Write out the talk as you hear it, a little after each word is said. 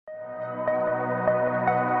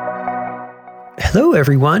Hello,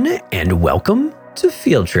 everyone, and welcome to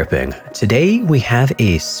Field Tripping. Today, we have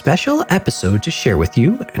a special episode to share with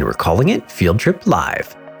you, and we're calling it Field Trip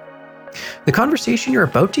Live. The conversation you're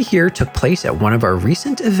about to hear took place at one of our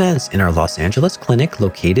recent events in our Los Angeles clinic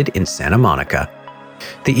located in Santa Monica.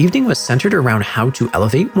 The evening was centered around how to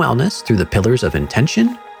elevate wellness through the pillars of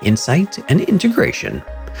intention, insight, and integration.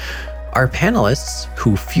 Our panelists,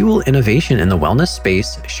 who fuel innovation in the wellness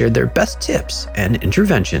space, shared their best tips and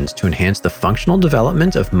interventions to enhance the functional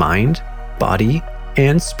development of mind, body,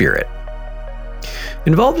 and spirit.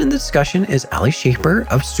 Involved in the discussion is Ali Shaper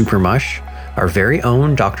of Supermush, our very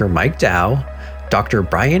own Dr. Mike Dow, Dr.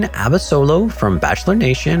 Brian Abasolo from Bachelor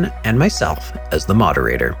Nation, and myself as the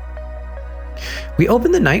moderator. We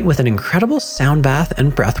open the night with an incredible sound bath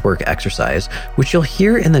and breathwork exercise, which you'll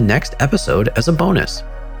hear in the next episode as a bonus.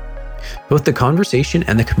 Both the conversation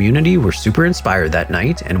and the community were super inspired that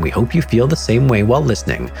night, and we hope you feel the same way while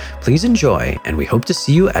listening. Please enjoy, and we hope to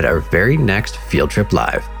see you at our very next Field Trip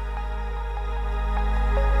Live.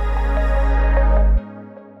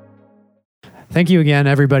 Thank you again,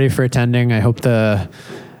 everybody, for attending. I hope the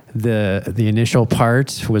initial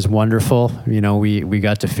part was wonderful. You know, we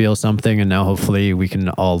got to feel something, and now hopefully we can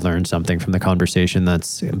all learn something from the conversation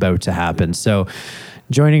that's about to happen. So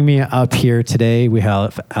joining me up here today, we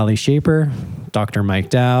have Ali Shaper, Dr. Mike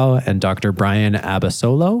Dow, and Dr. Brian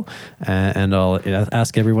Abasolo. And I'll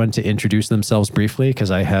ask everyone to introduce themselves briefly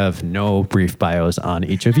because I have no brief bios on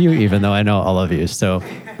each of you, even though I know all of you. So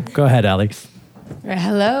go ahead, Ali.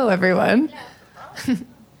 Hello, everyone.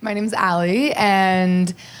 My name's Ali,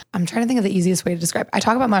 and I'm trying to think of the easiest way to describe it. I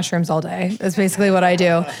talk about mushrooms all day. That's basically what I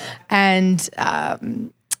do. And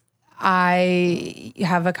I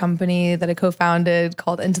have a company that I co-founded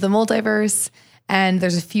called Into the Multiverse, and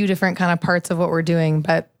there's a few different kind of parts of what we're doing,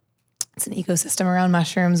 but it's an ecosystem around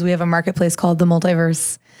mushrooms. We have a marketplace called The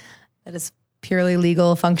Multiverse that is purely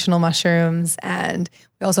legal, functional mushrooms, and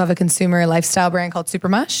we also have a consumer lifestyle brand called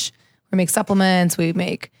Supermush. We make supplements, we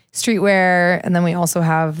make streetwear, and then we also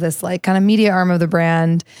have this like kind of media arm of the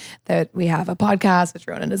brand that we have a podcast, which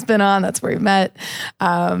Ronan has been on. That's where we met.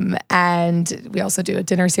 And we also do a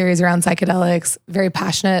dinner series around psychedelics. Very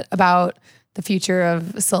passionate about the future of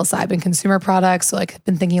psilocybin consumer products. So like I've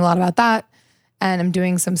been thinking a lot about that. And I'm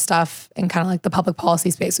doing some stuff in kind of like the public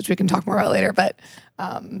policy space, which we can talk more about later. But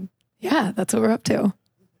yeah, that's what we're up to.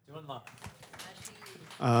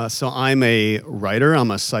 So I'm a writer.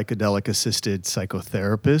 I'm a psychedelic-assisted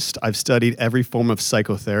psychotherapist. I've studied every form of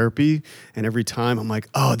psychotherapy, and every time I'm like,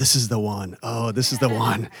 oh, this is the one. Oh, this is the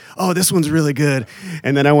one. Oh, this one's really good.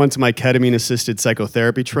 And then I went to my ketamine-assisted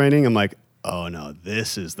psychotherapy training. I'm like, oh, no,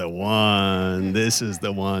 this is the one. This is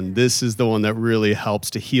the one. This is the one that really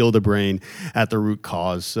helps to heal the brain at the root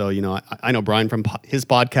cause. So, you know, I know Brian from his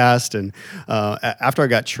podcast, and after I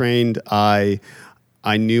got trained,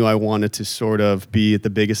 I knew I wanted to sort of be the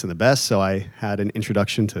biggest and the best, so I had an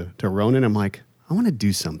introduction to Ronan. I'm like, I want to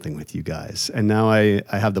do something with you guys. And now I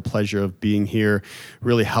have the pleasure of being here,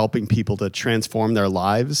 really helping people to transform their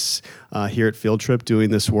lives here at Field Trip, doing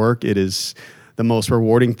this work. It is the most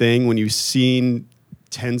rewarding thing when you've seen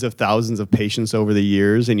tens of thousands of patients over the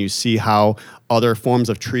years and you see how other forms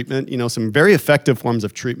of treatment, you know, some very effective forms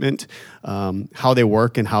of treatment, how they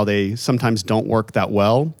work and how they sometimes don't work that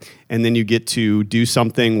well. And then you get to do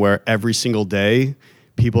something where every single day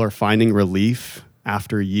people are finding relief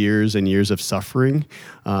after years and years of suffering.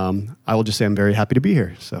 I will just say I'm very happy to be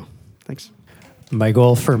here. So thanks. My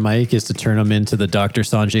goal for Mike is to turn him into the Dr.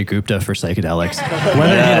 Sanjay Gupta for psychedelics.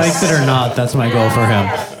 Whether he likes it or not, that's my goal for him.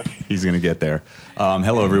 He's going to get there.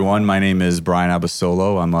 Hello, everyone. My name is Brian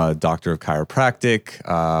Abasolo. I'm a doctor of chiropractic.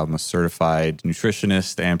 I'm a certified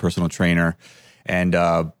nutritionist and personal trainer. And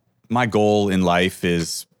my goal in life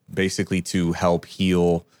is basically to help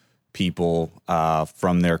heal people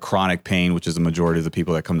from their chronic pain, which is the majority of the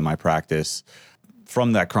people that come to my practice.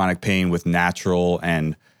 From that chronic pain with natural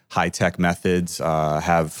and high-tech methods.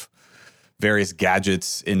 Have various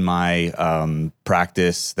gadgets in my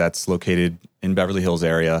practice that's located in Beverly Hills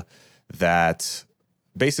area that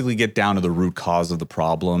basically get down to the root cause of the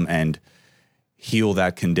problem and heal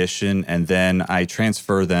that condition. And then I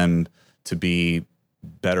transfer them to be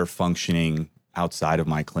better functioning outside of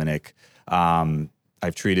my clinic.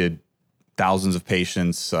 I've treated thousands of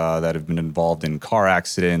patients that have been involved in car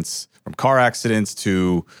accidents, from car accidents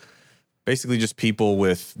to basically just people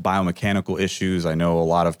with biomechanical issues. I know a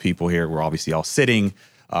lot of people here, we're obviously all sitting.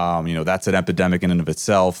 That's an epidemic in and of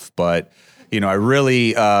itself. But, I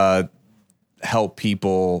really help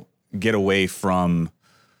people get away from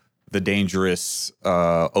the dangerous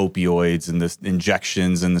opioids and the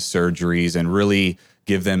injections and the surgeries and really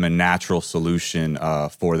give them a natural solution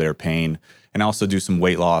for their pain. And I also do some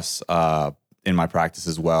weight loss in my practice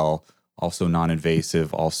as well. Also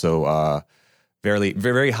non-invasive, also very,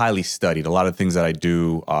 very highly studied. A lot of things that I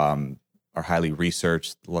do are highly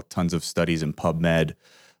researched, tons of studies in PubMed.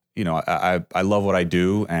 You know, I love what I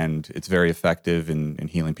do, and it's very effective in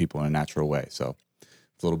healing people in a natural way. So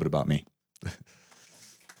it's a little bit about me.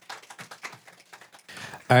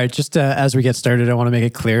 All right, just as we get started, I want to make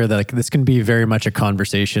it clear that this can be very much a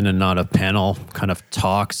conversation and not a panel kind of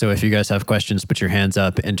talk. So if you guys have questions, put your hands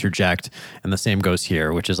up, interject, and the same goes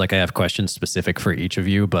here, which is I have questions specific for each of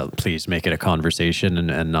you, but please make it a conversation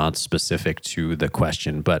and not specific to the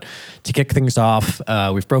question. But to kick things off,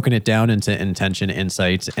 we've broken it down into intention,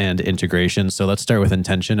 insights, and integration. So let's start with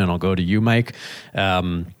intention, and I'll go to you, Mike.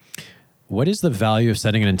 What is the value of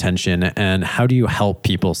setting an intention, and how do you help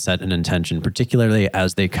people set an intention, particularly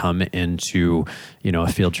as they come into, a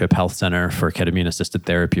Field Trip Health Center for ketamine-assisted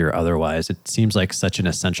therapy or otherwise? It seems like such an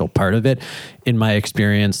essential part of it. In my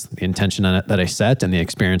experience, the intention that I set and the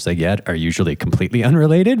experience I get are usually completely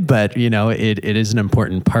unrelated, but it is an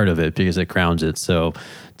important part of it because it grounds it. So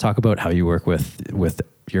talk about how you work with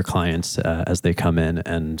your clients as they come in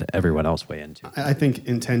and everyone else weigh into. I think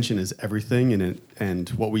intention is everything, and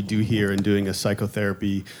what we do here in doing a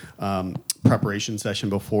psychotherapy preparation session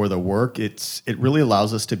before the work, it really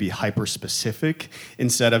allows us to be hyper specific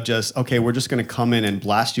instead of just, okay, we're just going to come in and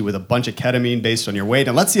blast you with a bunch of ketamine based on your weight,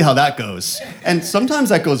 and let's see how that goes. And sometimes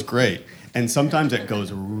that goes great, and sometimes it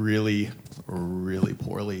goes really, really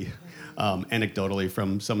poorly. Anecdotally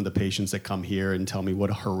from some of the patients that come here and tell me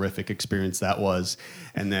what a horrific experience that was.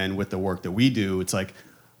 And then with the work that we do, it's like,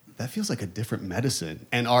 that feels like a different medicine.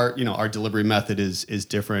 And our delivery method is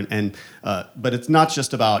different. And but it's not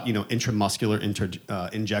just about, intramuscular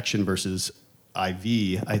injection versus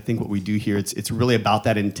IV. I think what we do here, it's really about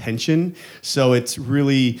that intention. So it's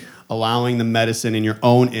really allowing the medicine in your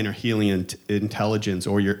own inner healing intelligence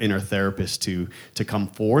or your inner therapist to come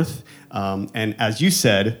forth. And as you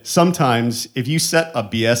said, sometimes if you set a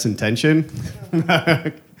BS intention,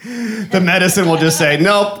 the medicine will just say,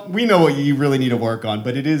 nope, we know what you really need to work on.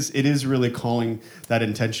 But it is really calling that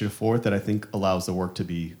intention forth that I think allows the work to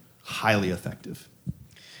be highly effective.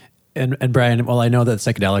 And Brian, while I know that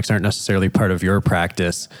psychedelics aren't necessarily part of your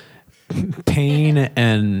practice, pain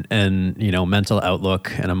and mental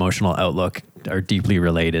outlook and emotional outlook are deeply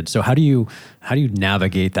related. So how do you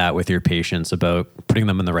navigate that with your patients about putting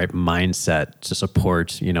them in the right mindset to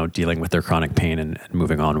support, dealing with their chronic pain and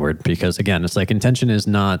moving onward? Because again, it's like intention is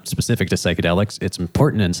not specific to psychedelics. It's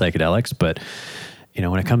important in psychedelics, but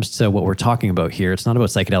when it comes to what we're talking about here, it's not about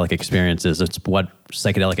psychedelic experiences. It's what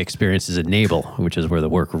psychedelic experiences enable, which is where the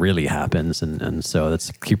work really happens. And so that's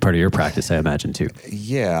a key part of your practice, I imagine, too.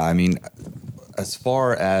 Yeah, I mean, as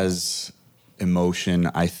far as emotion,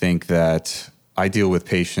 I think that I deal with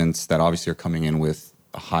patients that obviously are coming in with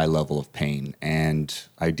a high level of pain. And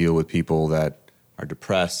I deal with people that are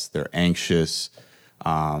depressed, they're anxious,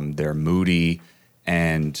 they're moody.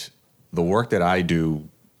 And the work that I do,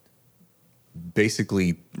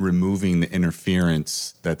 basically removing the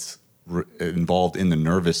interference that's involved in the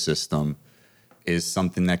nervous system, is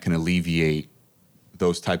something that can alleviate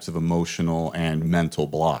those types of emotional and mental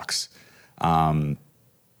blocks.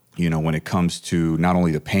 When it comes to not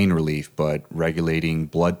only the pain relief, but regulating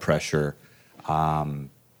blood pressure, helping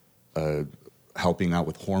out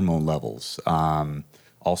with hormone levels,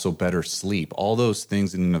 also better sleep. All those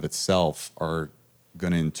things in and of itself are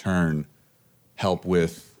going to in turn help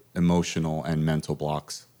with emotional and mental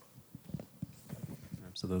blocks.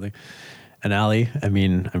 Absolutely. And Ali, I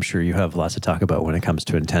mean, I'm sure you have lots to talk about when it comes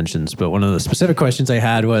to intentions, but one of the specific questions I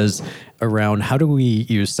had was around how do we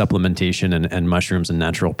use supplementation and mushrooms and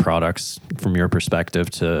natural products from your perspective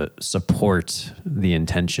to support the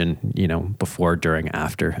intention, before, during,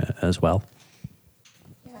 after as well?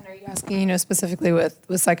 Are you asking, specifically with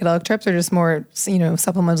psychedelic trips, or just more,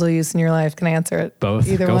 supplemental use in your life? Can I answer it? Both.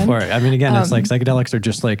 Either Go one? for it. I mean, again, it's like psychedelics are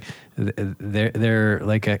just like they're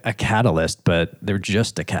like a catalyst, but they're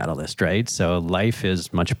just a catalyst, right? So life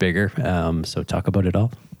is much bigger. So talk about it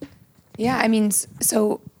all. Yeah, I mean,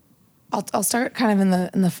 so I'll start kind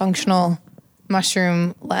of in the functional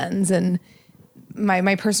mushroom lens, and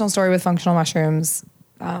my personal story with functional mushrooms.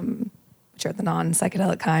 Which are the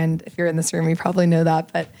non-psychedelic kind. If you're in this room, you probably know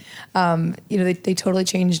that. But, they totally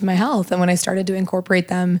changed my health. And when I started to incorporate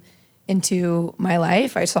them into my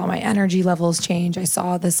life, I saw my energy levels change. I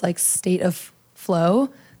saw this state of flow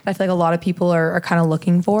that I feel like a lot of people are kind of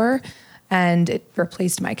looking for. And it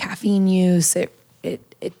replaced my caffeine use. It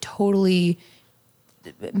totally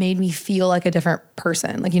made me feel like a different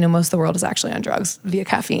person. Like, most of the world is actually on drugs via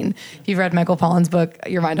caffeine. If you've read Michael Pollan's book,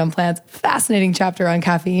 Your Mind on Plants, fascinating chapter on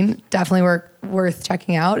caffeine, definitely worth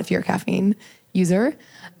checking out if you're a caffeine user.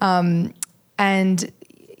 And,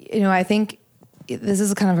 I think this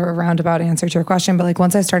is kind of a roundabout answer to your question, but like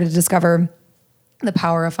once I started to discover the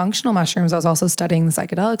power of functional mushrooms, I was also studying the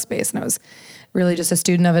psychedelic space, and I was really just a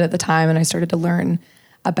student of it at the time. And I started to learn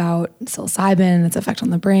about psilocybin and its effect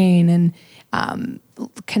on the brain, and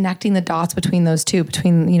connecting the dots between those two,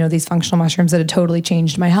 between, these functional mushrooms that had totally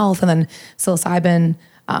changed my health, and then psilocybin,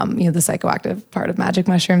 the psychoactive part of magic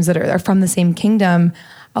mushrooms that are from the same kingdom.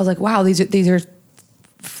 I was like, wow, these are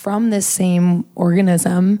from this same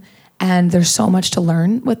organism, and there's so much to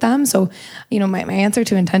learn with them. So, my answer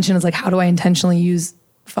to intention is like, how do I intentionally use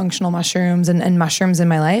functional mushrooms and mushrooms in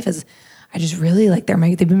my life is I just really like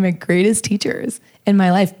they've been my greatest teachers in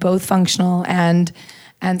my life, both functional and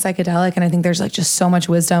psychedelic. And I think there's like just so much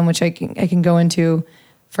wisdom, which I can go into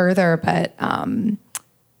further. But,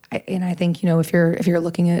 I think, if you're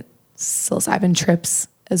looking at psilocybin trips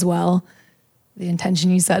as well, the intention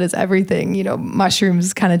you set is everything.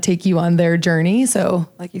 Mushrooms kind of take you on their journey. So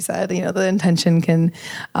like you said, the intention can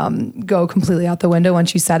go completely out the window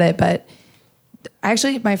once you set it. But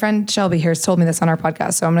actually, my friend Shelby here has told me this on our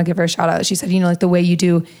podcast, so I'm going to give her a shout out. She said, like the way you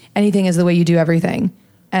do anything is the way you do everything.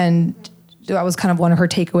 And that was kind of one of her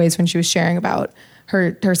takeaways when she was sharing about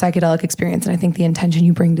her psychedelic experience. And I think the intention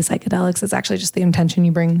you bring to psychedelics is actually just the intention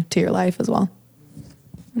you bring to your life as well.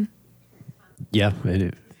 Yeah,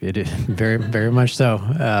 it is very, very much so.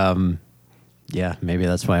 Yeah, maybe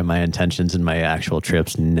that's why my intentions and my actual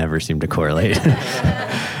trips never seem to correlate.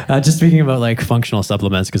 Just speaking about like functional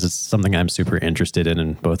supplements, because it's something I'm super interested in,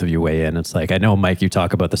 and both of you weigh in. It's like, I know, Mike, you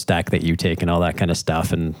talk about the stack that you take and all that kind of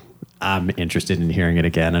stuff, and I'm interested in hearing it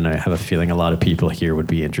again. And I have a feeling a lot of people here would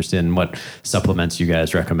be interested in what supplements you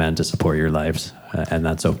guys recommend to support your lives. And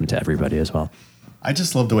that's open to everybody as well. I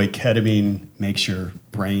just love the way ketamine makes your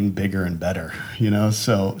brain bigger and better,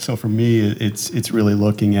 So for me, it's really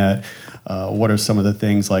looking at what are some of the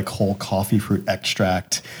things like whole coffee fruit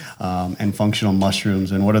extract and functional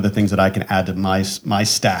mushrooms, and what are the things that I can add to my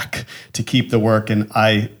stack to keep the work. And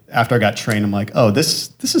after I got trained, I'm like, oh,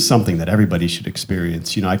 this is something that everybody should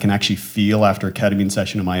experience. I can actually feel after a ketamine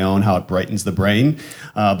session of my own how it brightens the brain,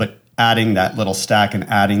 but adding that little stack and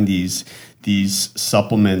adding these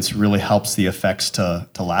supplements really helps the effects to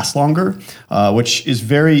last longer, which is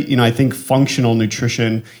very, I think functional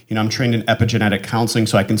nutrition, I'm trained in epigenetic counseling,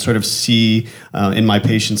 so I can sort of see in my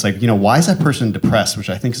patients, like, why is that person depressed, which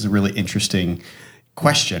I think is a really interesting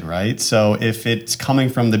question, right? So if it's coming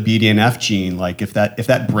from the BDNF gene, like if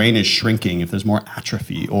that brain is shrinking, if there's more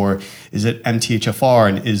atrophy, or is it MTHFR,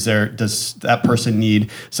 and does that person need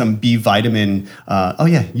some B vitamin?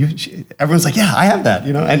 Everyone's like, yeah, I have that,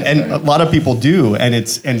 and a lot of people do, and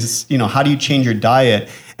it's how do you change your diet,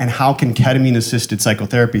 and how can ketamine assisted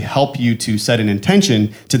psychotherapy help you to set an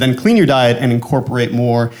intention to then clean your diet and incorporate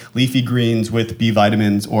more leafy greens with B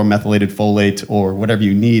vitamins or methylated folate or whatever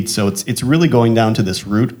you need. So it's really going down to this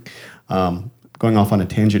root. Going off on a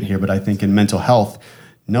tangent here, but I think in mental health,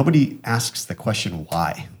 nobody asks the question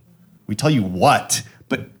why. We tell you what,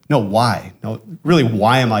 but no, why? No, really,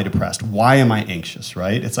 why am I depressed? Why am I anxious,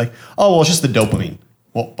 right? It's like, oh, well, it's just the dopamine.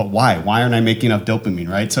 Well, but why? Why aren't I making enough dopamine,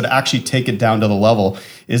 right? So to actually take it down to the level,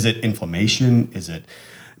 is it inflammation? Is it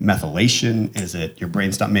methylation? Is it your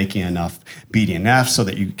brain's not making enough BDNF so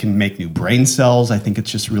that you can make new brain cells? I think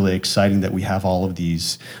it's just really exciting that we have all of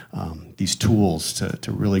these tools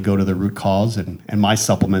to really go to the root cause. And my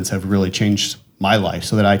supplements have really changed my life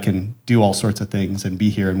so that I can do all sorts of things and be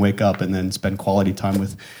here and wake up and then spend quality time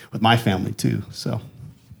with my family too. So,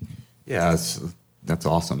 yeah, that's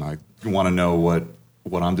awesome. I want to know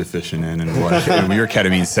what I'm deficient in and what in your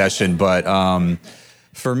ketamine session. But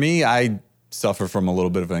for me, I suffer from a little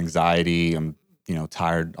bit of anxiety. I'm,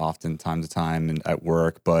 tired often time to time and at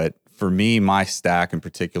work. But for me, my stack in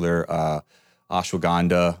particular,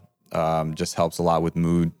 ashwagandha just helps a lot with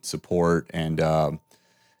mood support, and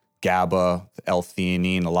GABA,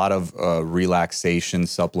 L-theanine, a lot of relaxation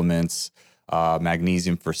supplements,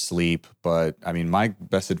 magnesium for sleep. But I mean, my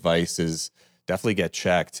best advice is definitely get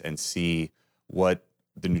checked and see what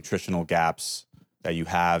the nutritional gaps that you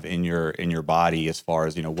have in your body, as far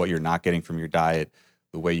as what you're not getting from your diet,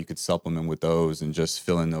 the way you could supplement with those and just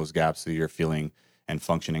fill in those gaps so you're feeling and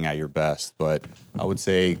functioning at your best. But I would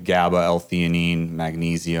say GABA, L-theanine,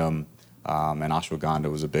 magnesium, and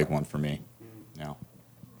ashwagandha was a big one for me.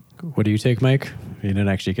 What do you take, Mike? You didn't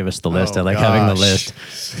actually give us the list. I like having the list.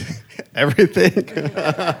 Everything.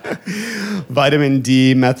 Vitamin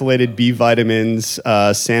D, methylated B vitamins,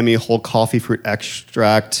 SAMe whole coffee fruit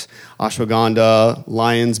extract, ashwagandha,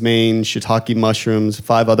 lion's mane, shiitake mushrooms,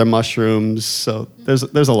 5 other mushrooms. So there's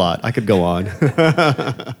a lot. I could go on.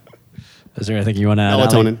 Is there anything you want to add?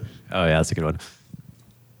 Melatonin. Oh, yeah, that's a good one.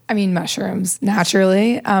 I mean, mushrooms,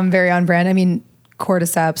 naturally, very on brand. I mean,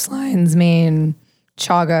 cordyceps, lion's mane,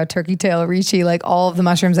 chaga, turkey tail, reishi, like all of the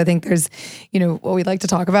mushrooms. I think there's, what we'd like to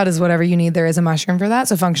talk about is whatever you need, there is a mushroom for that.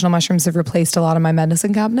 So functional mushrooms have replaced a lot of my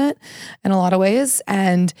medicine cabinet in a lot of ways.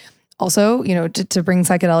 And also, to bring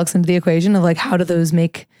psychedelics into the equation of like, how do those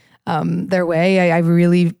make their way? I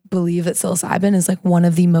really believe that psilocybin is like one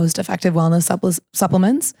of the most effective wellness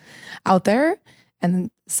supplements out there.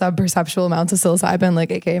 And subperceptual amounts of psilocybin,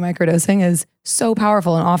 like aka microdosing, is so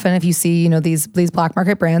powerful. And often if you see, these black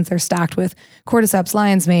market brands, they're stacked with cordyceps,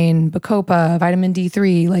 lion's mane, bacopa, vitamin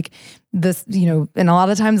D3, like this, and a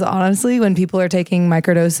lot of times, honestly, when people are taking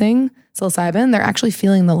microdosing psilocybin, they're actually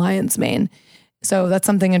feeling the lion's mane. So that's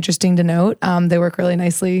something interesting to note. They work really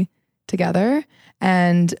nicely together.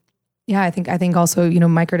 And yeah, I think also,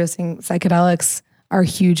 microdosing psychedelics are a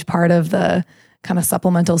huge part of the kind of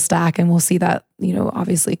supplemental stack. And we'll see that,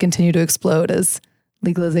 obviously continue to explode as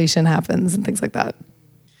legalization happens and things like that.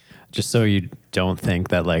 Just so you don't think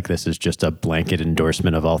that like this is just a blanket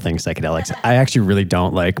endorsement of all things psychedelics, I actually really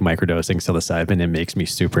don't like microdosing psilocybin. It makes me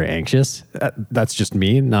super anxious. That's just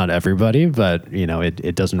me, not everybody, but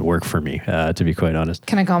it doesn't work for me, to be quite honest.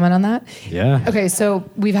 Can I comment on that? Yeah. Okay, so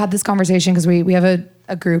we've had this conversation because we have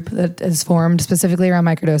a group that is formed specifically around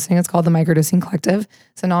microdosing. It's called the Microdosing Collective.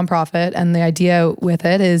 It's a nonprofit, and the idea with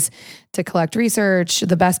it is to collect research,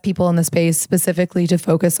 the best people in the space, specifically to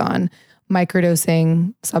focus on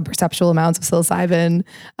microdosing subperceptual amounts of psilocybin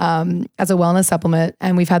as a wellness supplement.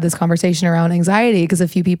 And we've had this conversation around anxiety because a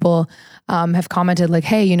few people have commented like,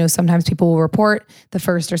 hey, sometimes people will report the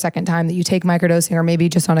first or second time that you take microdosing, or maybe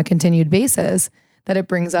just on a continued basis, that it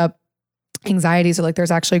brings up anxiety. So like there's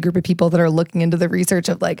actually a group of people that are looking into the research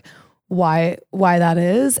of like why that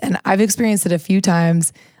is. And I've experienced it a few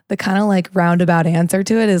times. The kind of like roundabout answer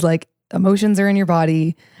to it is like emotions are in your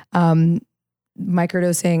body.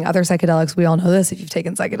 Microdosing, other psychedelics, we all know this. If you've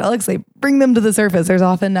taken psychedelics, they bring them to the surface. There's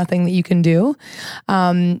often nothing that you can do.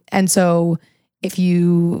 And so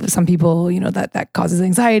some people, that causes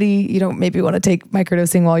anxiety, you don't maybe want to take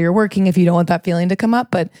microdosing while you're working if you don't want that feeling to come up.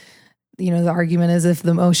 But, the argument is if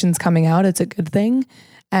the emotion's coming out, it's a good thing.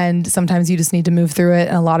 And sometimes you just need to move through it.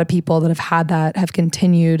 And a lot of people that have had that have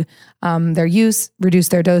continued their use,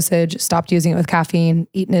 reduced their dosage, stopped using it with caffeine,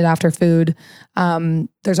 eaten it after food.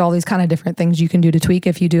 There's all these kind of different things you can do to tweak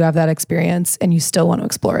if you do have that experience and you still want to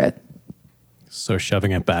explore it. So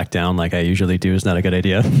shoving it back down like I usually do is not a good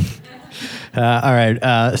idea. All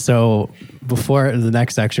right. So before the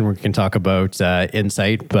next section, we can talk about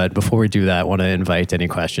insight. But before we do that, I want to invite any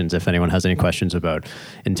questions. If anyone has any questions about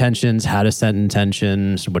intentions, how to set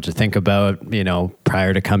intentions, what to think about,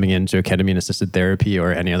 prior to coming into ketamine-assisted therapy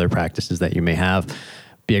or any other practices that you may have,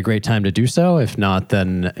 be a great time to do so. If not,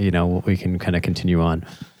 then, we can kind of continue on.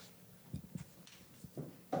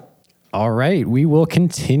 All right, we will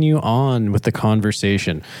continue on with the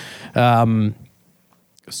conversation.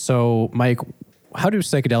 So, Mike, how do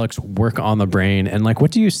psychedelics work on the brain? And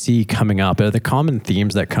what do you see coming up? Are the common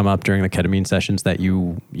themes that come up during the ketamine sessions that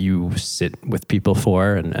you sit with people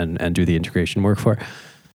for and do the integration work for?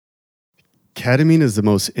 Ketamine is the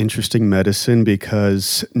most interesting medicine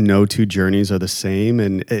because no two journeys are the same,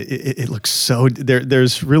 and it looks so.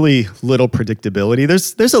 There's really little predictability.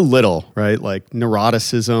 There's a little, right? Like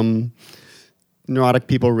neuroticism. Neurotic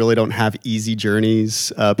people really don't have easy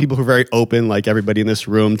journeys. People who are very open, like everybody in this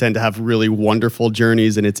room, tend to have really wonderful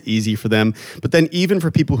journeys, and it's easy for them. But then, even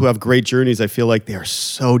for people who have great journeys, I feel like they are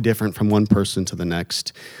so different from one person to the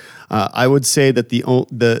next. I would say that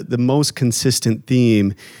the most consistent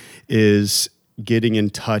theme is getting in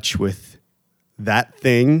touch with that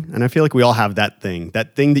thing. And I feel like we all have that thing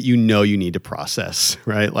that you need to process,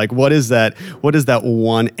 right? Like what is that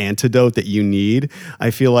one antidote that you need? I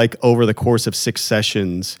feel like over the course of 6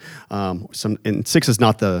 sessions, and 6 is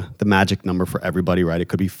not the magic number for everybody, right? It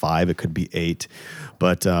could be 5, it could be 8.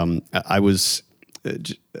 But I was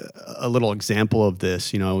a little example of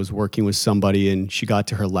this. I was working with somebody and she got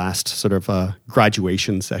to her last sort of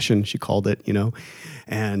graduation session, she called it,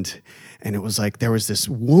 and it was like there was this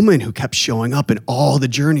woman who kept showing up in all the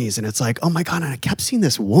journeys. And it's like, oh my God, and I kept seeing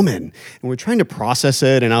this woman. And we're trying to process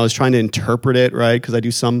it, and I was trying to interpret it, right? Because I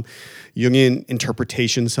do some Jungian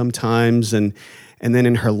interpretation sometimes. And then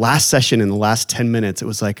in her last session, in the last 10 minutes, it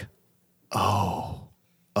was like, oh,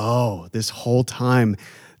 oh, this whole time,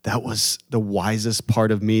 that was the wisest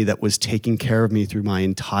part of me that was taking care of me through my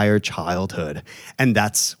entire childhood. And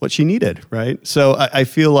that's what she needed, right? So I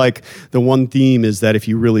feel like the one theme is that if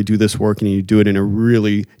you really do this work and you do it in a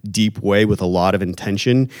really deep way with a lot of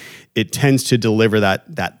intention, it tends to deliver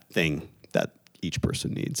that thing that each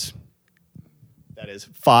person needs. That is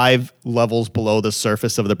 5 levels below the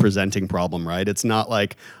surface of the presenting problem, right? It's not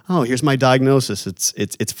like, oh, here's my diagnosis.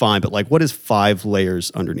 It's fine. But like, what is 5 layers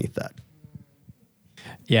underneath that?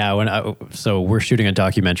 Yeah, so we're shooting a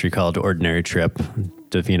documentary called Ordinary Trip.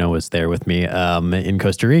 Davina was there with me in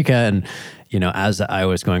Costa Rica, and as I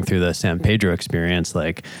was going through the San Pedro experience,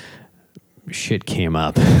 like shit came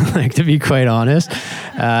up, like to be quite honest,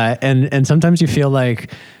 and sometimes you feel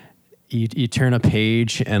like you turn a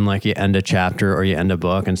page and like you end a chapter or you end a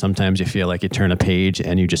book, and sometimes you feel like you turn a page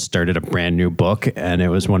and you just started a brand new book. And it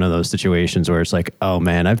was one of those situations where it's like, oh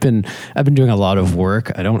man, I've been doing a lot of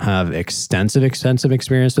work. I don't have extensive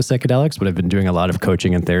experience with psychedelics, but I've been doing a lot of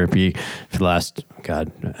coaching and therapy for the last,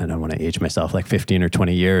 God, I don't want to age myself, like 15 or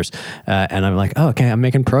 20 years. And I'm like, oh, okay, I'm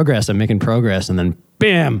making progress. And then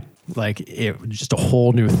bam, like just a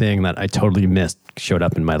whole new thing that I totally missed showed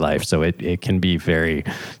up in my life. So it can be very,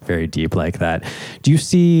 very deep like that. Do you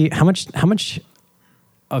see how much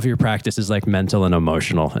of your practice is like mental and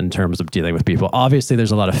emotional in terms of dealing with people? Obviously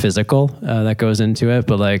there's a lot of physical that goes into it,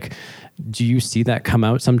 but like, do you see that come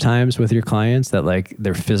out sometimes with your clients, that like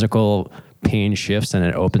their physical pain shifts and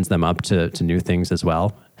it opens them up to new things as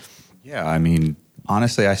well? Yeah. I mean,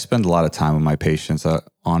 honestly, I spend a lot of time with my patients.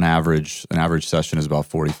 On average, an average session is about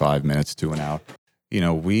 45 minutes to an hour.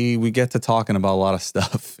 We get to talking about a lot of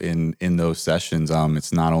stuff in those sessions.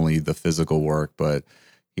 It's not only the physical work, but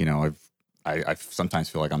I sometimes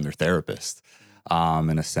feel like I'm their therapist,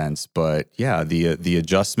 in a sense. But yeah, the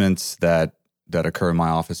adjustments that occur in my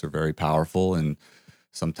office are very powerful, and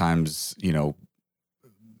sometimes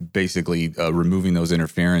basically removing those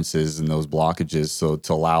interferences and those blockages, so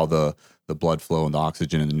to allow the blood flow and the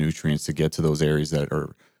oxygen and the nutrients to get to those areas that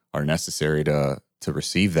are necessary to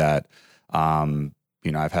receive that.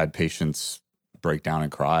 I've had patients break down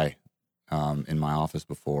and cry in my office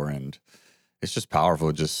before, and it's just powerful.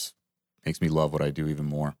 It just makes me love what I do even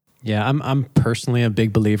more. Yeah, I'm personally a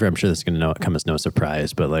big believer. I'm sure this is going to come as no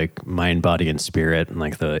surprise, but like mind, body, and spirit, and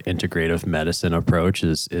like the integrative medicine approach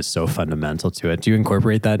is so fundamental to it. Do you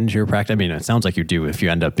incorporate that into your practice? I mean, it sounds like you do if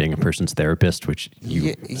you end up being a person's therapist, which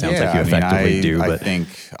sounds like you effectively do. I think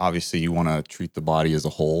obviously you want to treat the body as a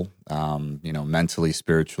whole, mentally,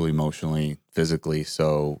 spiritually, emotionally, physically.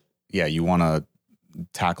 So yeah, you want to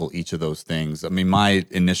tackle each of those things. I mean, my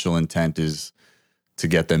initial intent is to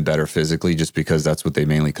get them better physically, just because that's what they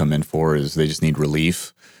mainly come in for, is they just need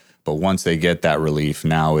relief. But once they get that relief,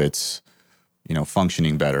 now it's,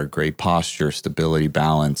 functioning better, great posture, stability,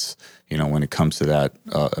 balance, when it comes to that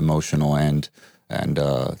emotional and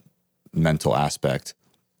mental aspect.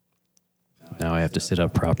 Now I have to sit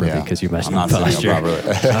up properly because you mentioned I'm not posture. sitting up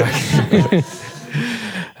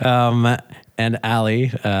properly. And Ali,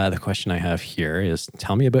 the question I have here is,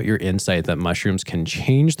 tell me about your insight that mushrooms can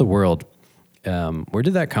change the world. Where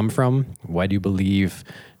did that come from? Why do you believe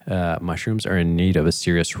mushrooms are in need of a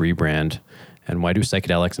serious rebrand? And why do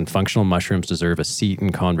psychedelics and functional mushrooms deserve a seat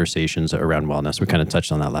in conversations around wellness? We kind of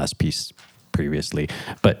touched on that last piece previously,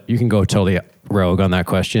 but you can go totally rogue on that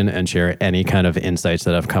question and share any kind of insights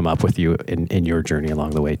that have come up with you in your journey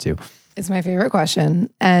along the way too. It's my favorite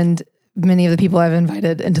question. And many of the people I've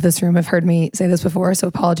invited into this room have heard me say this before, so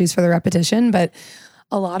apologies for the repetition, but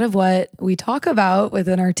a lot of what we talk about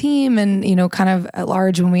within our team and, kind of at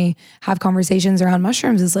large when we have conversations around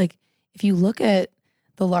mushrooms is like, if you look at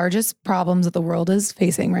the largest problems that the world is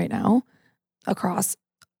facing right now across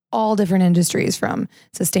all different industries, from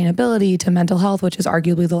sustainability to mental health, which is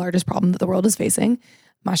arguably the largest problem that the world is facing,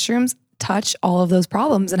 mushrooms touch all of those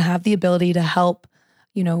problems and have the ability to help,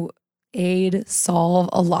 aid, solve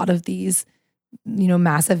a lot of these,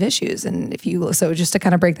 massive issues. And so just to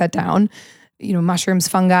kind of break that down, mushrooms,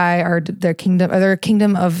 fungi are they're a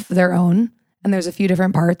kingdom of their own. And there's a few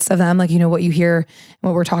different parts of them, like, what you hear,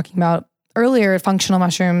 what we're talking about earlier, functional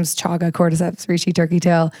mushrooms, chaga, cordyceps, reishi, turkey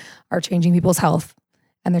tail, are changing people's health,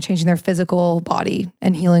 and they're changing their physical body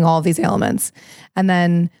and healing all of these ailments. And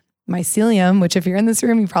then mycelium, which if you're in this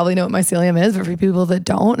room, you probably know what mycelium is, but for people that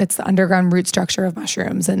don't, it's the underground root structure of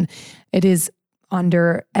mushrooms. And it is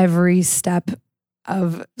under every step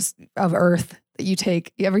of earth that you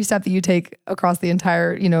take, every step that you take across the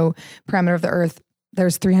entire, parameter of the earth.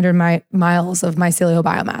 There's 300 miles of mycelial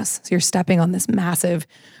biomass. So you're stepping on this massive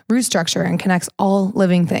root structure and connects all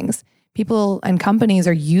living things. People and companies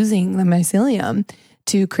are using the mycelium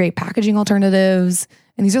to create packaging alternatives,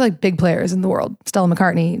 And these are like big players in the world. Stella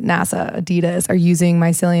McCartney, NASA, Adidas are using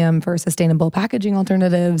mycelium for sustainable packaging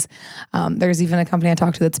alternatives. There's even a company I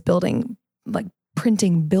talked to that's building, like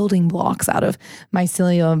printing building blocks out of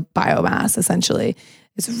mycelium biomass, essentially.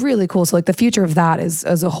 It's really cool. So like the future of that is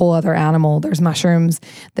as a whole other animal. There's mushrooms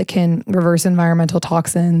that can reverse environmental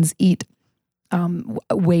toxins, eat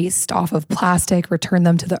waste off of plastic, return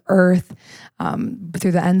them to the earth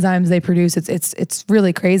through the enzymes they produce. It's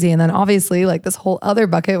really crazy. And then obviously like this whole other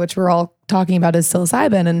bucket, which we're all talking about, is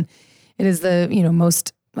psilocybin. And it is the,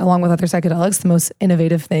 most, along with other psychedelics, the most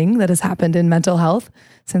innovative thing that has happened in mental health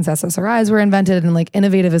since SSRIs were invented. And like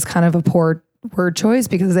innovative is kind of a poor word choice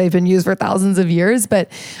because they've been used for thousands of years, but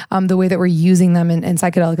the way that we're using them in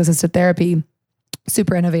psychedelic assisted therapy,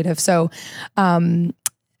 super innovative. So I'm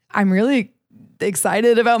really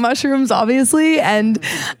excited about mushrooms, obviously. And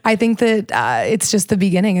I think that it's just the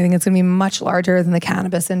beginning. I think it's going to be much larger than the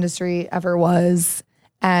cannabis industry ever was.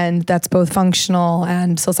 And that's both functional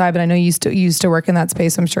and psilocybin. I know you used to work in that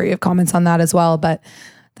space. I'm sure you have comments on that as well, but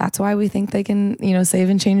that's why we think they can, save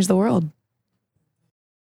and change the world.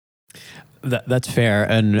 That's fair.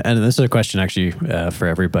 And this is a question actually for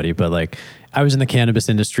everybody, but like I was in the cannabis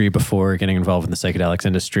industry before getting involved in the psychedelics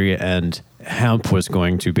industry, and hemp was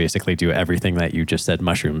going to basically do everything that you just said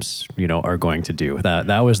mushrooms, are going to do.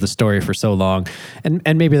 That was the story for so long.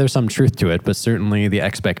 And maybe there's some truth to it, but certainly the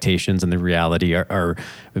expectations and the reality are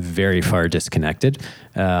very far disconnected.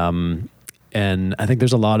 And I think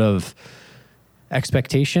there's a lot of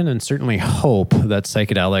expectation and certainly hope that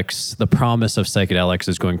psychedelics, the promise of psychedelics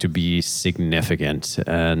is going to be significant.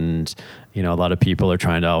 And, a lot of people are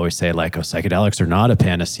trying to always say like, oh, psychedelics are not a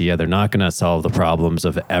panacea. They're not going to solve the problems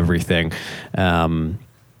of everything.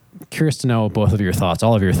 Curious to know all of your thoughts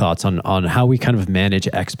on how we kind of manage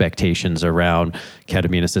expectations around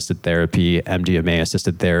ketamine-assisted therapy,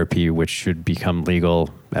 MDMA-assisted therapy, which should become legal,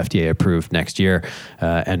 FDA approved next year,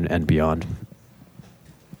 and beyond.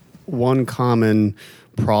 One common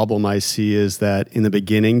problem I see is that in the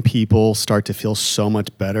beginning, people start to feel so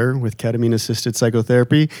much better with ketamine-assisted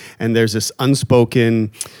psychotherapy, and there's this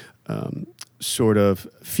unspoken sort of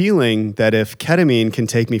feeling that if ketamine can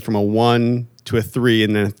take me from a 1 to a 3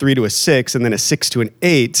 and then a 3 to a 6 and then a 6 to an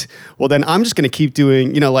 8, well, then I'm just going to keep doing,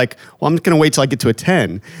 I'm just going to wait till I get to a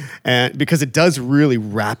 10, and because it does really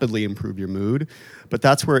rapidly improve your mood. But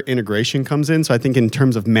that's where integration comes in. So I think in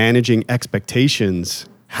terms of managing expectations,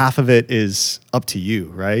 half of it is up to you,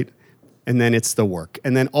 right? And then it's the work.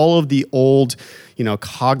 And then all of the old,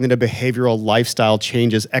 cognitive behavioral lifestyle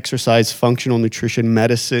changes, exercise, functional nutrition,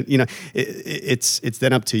 medicine, it's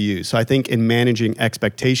then up to you. So I think in managing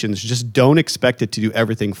expectations, just don't expect it to do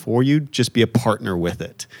everything for you. Just be a partner with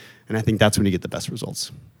it. And I think that's when you get the best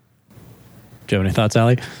results. Do you have any thoughts,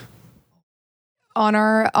 Allie? On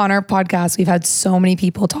our podcast, we've had so many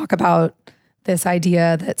people talk about this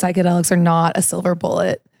idea that psychedelics are not a silver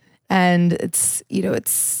bullet. And it's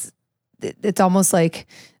almost like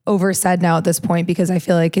oversaid now at this point, because I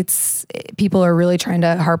feel like people are really trying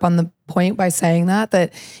to harp on the point by saying that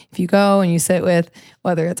if you go and you sit with,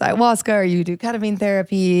 whether it's ayahuasca or you do ketamine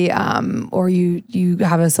therapy, or you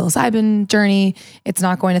have a psilocybin journey, it's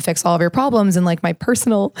not going to fix all of your problems. And like my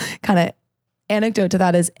personal kind of anecdote to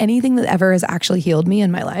that is anything that ever has actually healed me in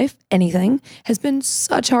my life, anything, has been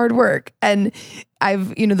such hard work. And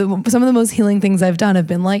I've, some of the most healing things I've done have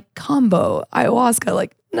been like combo, ayahuasca,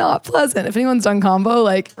 like not pleasant. If anyone's done combo,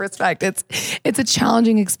 like respect, it's a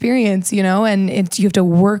challenging experience, and you have to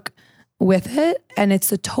work with it. And it's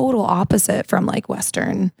the total opposite from like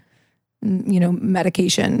Western,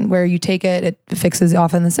 medication where you take it, it fixes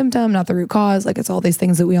often the symptom, not the root cause. Like it's all these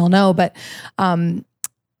things that we all know. But,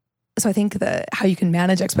 so I think that how you can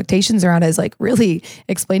manage expectations around it is like really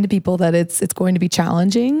explain to people that it's going to be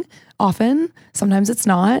challenging often. Sometimes it's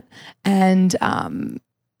not. And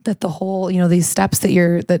that the whole, these steps that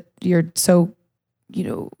you're so,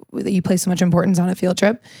 that you place so much importance on a field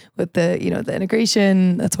trip with the, the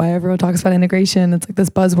integration. That's why everyone talks about integration. It's like this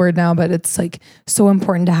buzzword now, but it's like so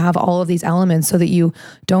important to have all of these elements so that you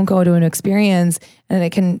don't go to an experience and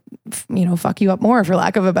it can, fuck you up more, for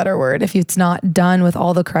lack of a better word, if it's not done with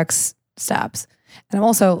all the correct steps. And I'm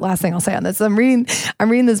also, last thing I'll say on this, I'm reading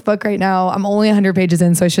this book right now. I'm only 100 pages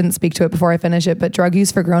in, so I shouldn't speak to it before I finish it, but Drug Use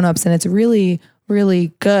for Grownups. And it's really,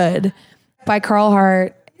 really good, by Carl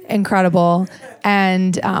Hart. Incredible.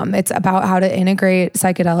 And it's about how to integrate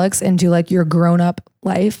psychedelics into like your grown-up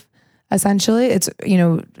life, essentially. It's,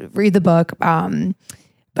 read the book. But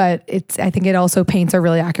I think it also paints a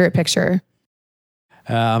really accurate picture.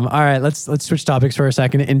 All right, let's switch topics for a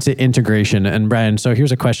second into integration. And Brian, so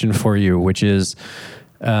here's a question for you, which is,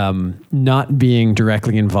 not being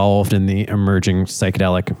directly involved in the emerging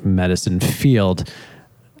psychedelic medicine field,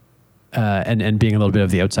 and being a little bit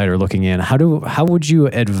of the outsider looking in, how would you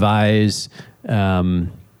advise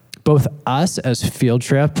both us as Field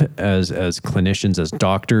Trip, as clinicians, as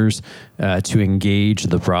doctors, to engage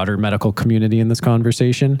the broader medical community in this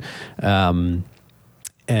conversation, and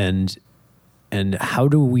how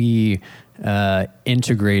do we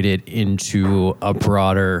integrate it into a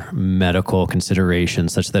broader medical consideration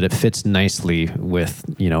such that it fits nicely with,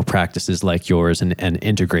 practices like yours and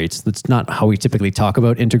integrates. That's not how we typically talk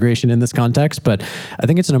about integration in this context, but I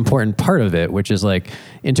think it's an important part of it, which is like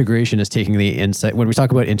integration is taking the insight. When we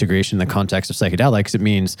talk about integration in the context of psychedelics, it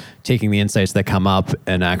means taking the insights that come up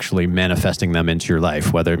and actually manifesting them into your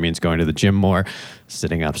life, whether it means going to the gym more,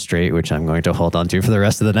 sitting up straight, which I'm going to hold on to for the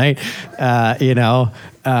rest of the night,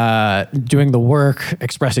 doing the work,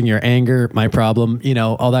 expressing your anger, my problem,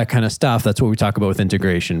 all that kind of stuff. That's what we talk about with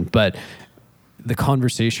integration. But the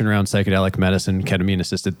conversation around psychedelic medicine,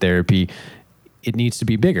 ketamine-assisted therapy, it needs to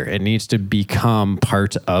be bigger. It needs to become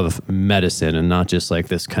part of medicine and not just like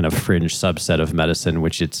this kind of fringe subset of medicine,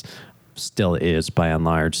 which it's still is by and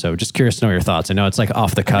large. So just curious to know your thoughts. I know it's like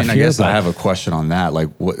off the cuff I guess I have a question on that. Like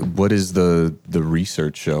what is the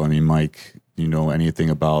research show? I mean, Mike, anything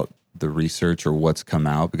about the research or what's come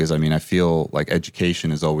out? Because I feel like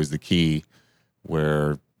education is always the key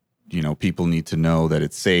where, people need to know that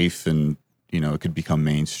it's safe and, it could become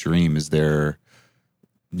mainstream. Is there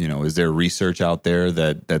research out there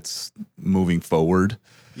that's moving forward?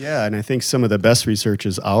 Yeah, and I think some of the best research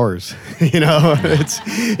is ours.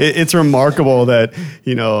 It's remarkable that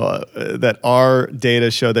that our data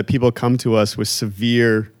show that people come to us with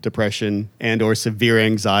severe depression and or severe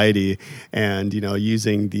anxiety, and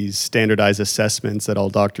using these standardized assessments that all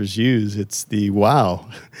doctors use. It's wow,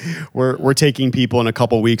 we're taking people in a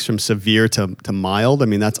couple of weeks from severe to mild.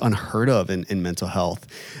 That's unheard of in mental health,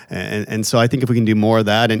 and so I think if we can do more of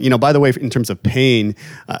that, and by the way, in terms of pain,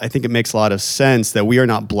 I think it makes a lot of sense that we are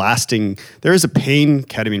not blasting. There is a pain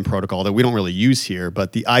ketamine protocol that we don't really use here,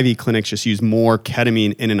 but the IV clinics just use more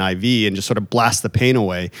ketamine in an IV and just sort of blast the pain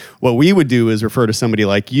away. What we would do is refer to somebody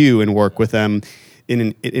like you and work with them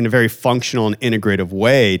in a very functional and integrative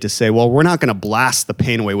way to say, well, we're not going to blast the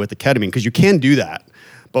pain away with the ketamine, because you can do that.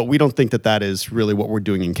 But we don't think that is really what we're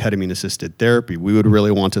doing in ketamine-assisted therapy. We would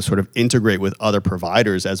really want to sort of integrate with other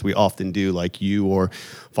providers, as we often do, like you or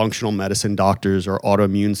functional medicine doctors or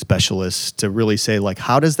autoimmune specialists, to really say, like,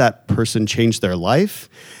 how does that person change their life?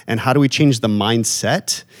 And how do we change the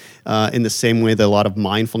mindset in the same way that a lot of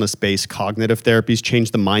mindfulness-based cognitive therapies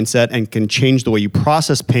change the mindset and can change the way you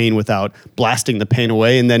process pain without blasting the pain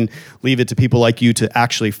away, and then leave it to people like you to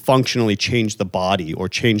actually functionally change the body or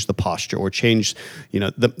change the posture or change,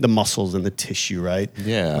 the muscles and the tissue, right?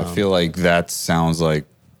 Yeah, I feel like that sounds like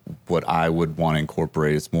what I would want to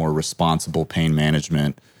incorporate. It's more responsible pain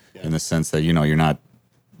management in the sense that, you're not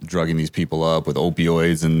drugging these people up with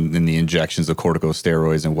opioids and the injections of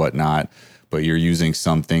corticosteroids and whatnot, but you're using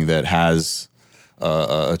something that has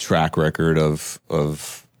a track record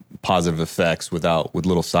of positive effects with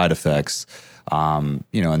little side effects, and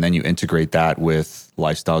then you integrate that with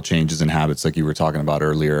lifestyle changes and habits like you were talking about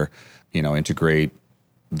earlier. Integrate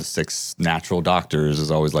the 6 natural doctors, as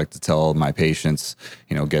I always like to tell my patients,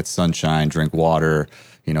 get sunshine, drink water,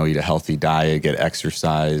 eat a healthy diet, get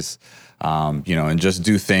exercise, and just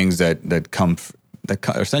do things that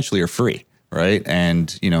essentially are free. Right.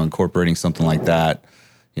 And, incorporating something like that,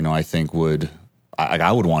 I think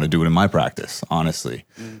I would want to do it in my practice, honestly.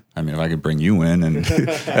 If I could bring you in and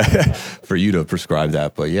for you to prescribe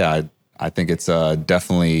that. But yeah, I think it's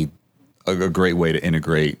definitely a great way to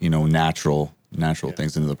integrate, natural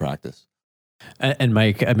things into the practice. And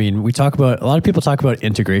Mike, a lot of people talk about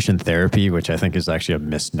integration therapy, which I think is actually a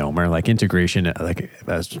misnomer. Like integration, like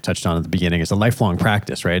as touched on at the beginning, is a lifelong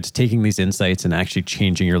practice, right? It's taking these insights and actually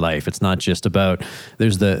changing your life. It's not just about,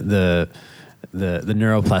 there's the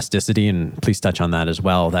neuroplasticity, and please touch on that as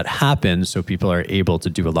well, that happens so people are able to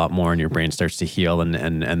do a lot more and your brain starts to heal,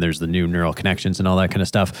 and there's the new neural connections and all that kind of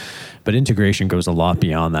stuff. But integration goes a lot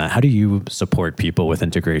beyond that. How do you support people with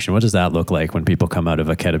integration? What does that look like when people come out of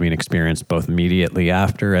a ketamine experience, both immediately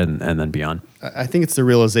after and then beyond? I think it's the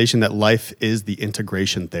realization that life is the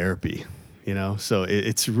integration therapy. So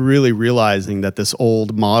it's really realizing that this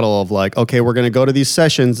old model of like, okay, we're going to go to these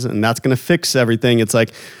sessions and that's going to fix everything. It's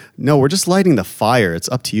like, no, we're just lighting the fire. It's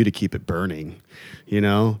up to you to keep it burning,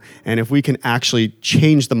 And if we can actually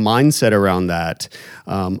change the mindset around that,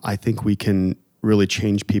 I think we can really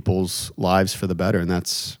change people's lives for the better. And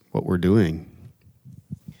that's what we're doing.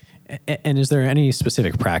 And is there any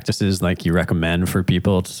specific practices like you recommend for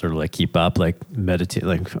people to sort of like keep up, like meditate,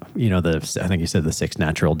 like, you know, I think you said the 6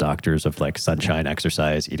 natural doctors of like sunshine,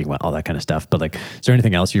 exercise, eating well, all that kind of stuff. But like, is there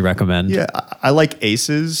anything else you recommend? Yeah, I like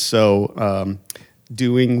ACEs. So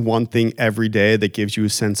doing one thing every day that gives you a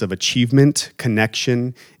sense of achievement,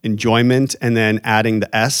 connection, enjoyment, and then adding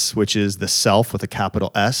the S, which is the self with a capital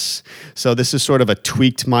S. So this is sort of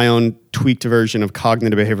my own tweaked version of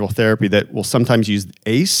cognitive behavioral therapy that will sometimes use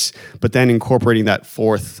ACE, but then incorporating that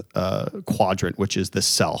 4th quadrant, which is the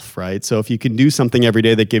self, right? So if you can do something every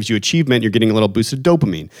day that gives you achievement, you're getting a little boost of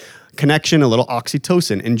dopamine. Connection, a little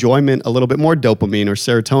oxytocin. Enjoyment, a little bit more dopamine or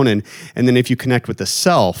serotonin. And then if you connect with the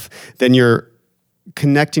self, then you're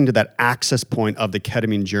connecting to that access point of the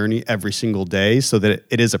ketamine journey every single day so that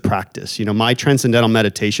it is a practice. You know, my transcendental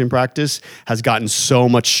meditation practice has gotten so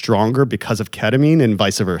much stronger because of ketamine and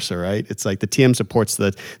vice versa, right? It's like the TM supports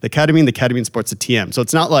the ketamine supports the TM. So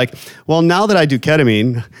it's not like, well, now that I do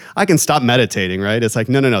ketamine, I can stop meditating, right? It's like,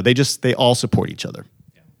 no. They all support each other.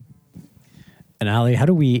 And Ali, how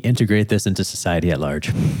do we integrate this into society at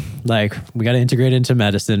large? Like, we got to integrate it into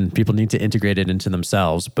medicine. People need to integrate it into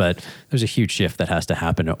themselves, but there's a huge shift that has to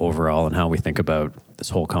happen overall in how we think about this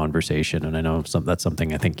whole conversation. And I know that's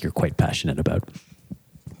something I think you're quite passionate about.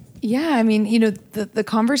 Yeah, I mean, you know, the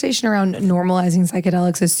conversation around normalizing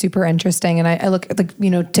psychedelics is super interesting. And I look at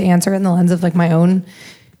to answer it in the lens of like my own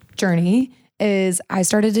journey, is I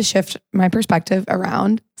started to shift my perspective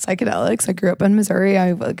around psychedelics. I grew up in Missouri.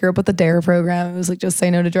 I grew up with the DARE program. It was like, just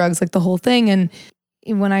say no to drugs, like the whole thing. And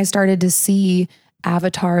when I started to see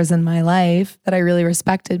avatars in my life that I really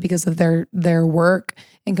respected because of their work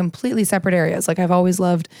in completely separate areas. Like I've always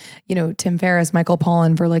loved, you know, Tim Ferriss, Michael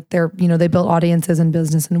Pollan for like they built audiences in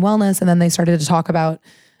business and wellness. And then they started to talk about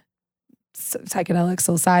psychedelics,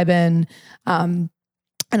 psilocybin,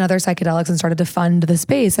 and other psychedelics and started to fund the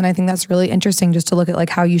space. And I think that's really interesting just to look at like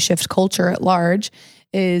how you shift culture at large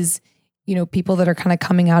is, you know, people that are kind of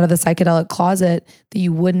coming out of the psychedelic closet that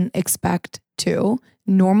you wouldn't expect to,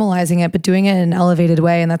 normalizing it, but doing it in an elevated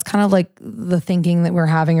way. And that's kind of like the thinking that we're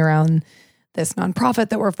having around this nonprofit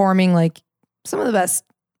that we're forming. Like some of the best,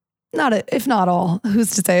 if not all,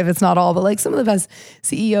 who's to say if it's not all, but like some of the best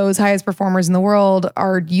CEOs, highest performers in the world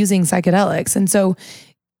are using psychedelics. And so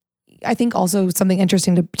I think also something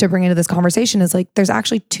interesting to bring into this conversation is like, there's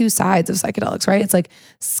actually 2 sides of psychedelics, right? It's like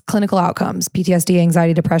clinical outcomes, PTSD,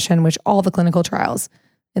 anxiety, depression, which all the clinical trials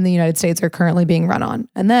in the United States are currently being run on.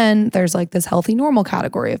 And then there's like this healthy normal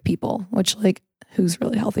category of people, which like, who's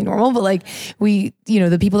really healthy normal? But like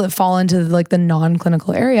the people that fall into like the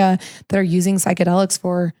non-clinical area that are using psychedelics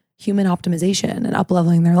for human optimization and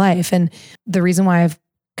up-leveling their life. And the reason why I've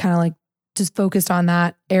kind of like just focused on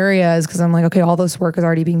that area is because I'm like, okay, all this work is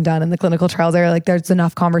already being done in the clinical trials area. Like there's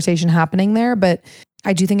enough conversation happening there, but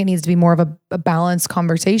I do think it needs to be more of a balanced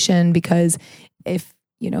conversation because if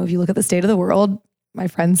you look at the state of the world, my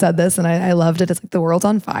friend said this and I loved it. It's like the world's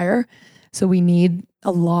on fire. So we need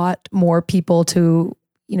a lot more people to,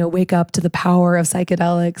 you know, wake up to the power of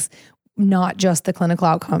psychedelics, not just the clinical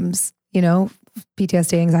outcomes, you know,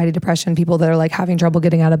 PTSD, anxiety, depression, people that are like having trouble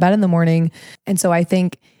getting out of bed in the morning. And so I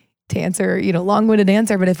think to answer, you know, long-winded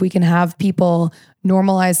answer, but if we can have people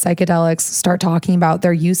normalize psychedelics, start talking about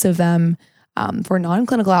their use of them for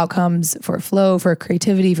non-clinical outcomes, for flow, for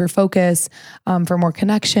creativity, for focus, for more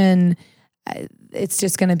connection, it's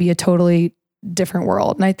just going to be a totally different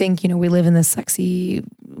world. And I think, you know, we live in this sexy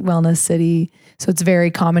wellness city. So it's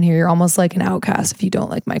very common here. You're almost like an outcast if you don't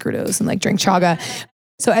like microdose and like drink chaga.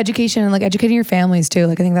 So education and like educating your families too.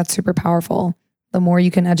 Like I think that's super powerful. The more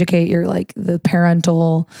you can educate your like the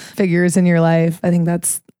parental figures in your life, I think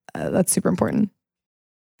that's super important.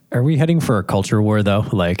 Are we heading for a culture war though?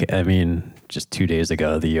 Like, I mean, just 2 days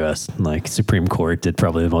ago, the U.S. like Supreme Court did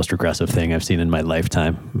probably the most regressive thing I've seen in my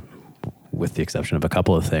lifetime, with the exception of a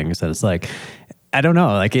couple of things. And it's like, I don't know,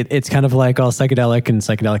 like it's kind of like all psychedelic and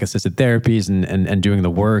psychedelic assisted therapies and doing the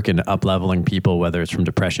work and up-leveling people, whether it's from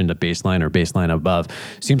depression to baseline or baseline above,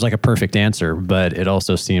 seems like a perfect answer, but it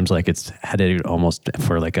also seems like it's headed almost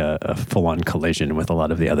for like a full-on collision with a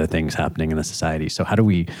lot of the other things happening in the society. So how do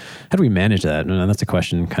we manage that? And that's a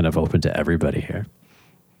question kind of open to everybody here.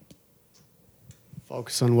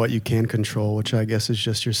 Focus on what you can control, which I guess is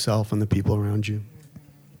just yourself and the people around you.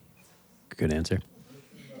 Good answer.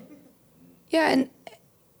 Yeah, and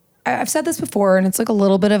I've said this before, and it's like a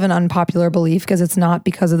little bit of an unpopular belief because it's not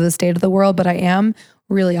because of the state of the world, but I am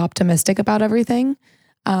really optimistic about everything.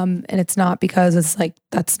 And it's not because it's like,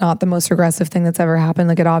 that's not the most progressive thing that's ever happened.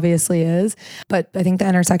 Like it obviously is. But I think the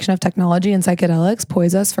intersection of technology and psychedelics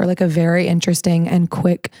poise us for like a very interesting and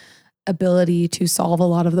quick ability to solve a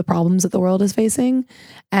lot of the problems that the world is facing.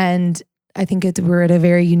 And I think we're at a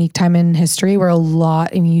very unique time in history where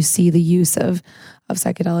you see the use of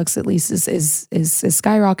psychedelics at least is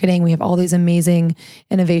skyrocketing. We have all these amazing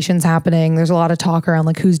innovations happening. There's a lot of talk around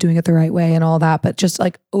like who's doing it the right way and all that, but just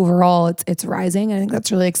like overall it's rising. I think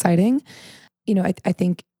that's really exciting. I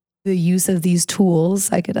think the use of these tools,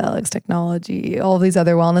 psychedelics, technology, all these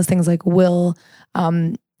other wellness things like will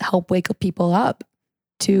help wake people up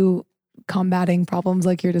to combating problems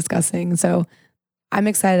like you're discussing. So I'm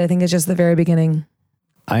excited. I think it's just the very beginning.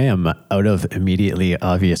 I am out of immediately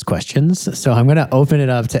obvious questions, so I'm going to open it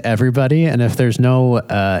up to everybody. And if there's no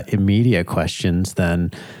immediate questions,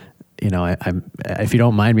 then I'm if you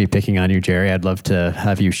don't mind me picking on you, Jerry, I'd love to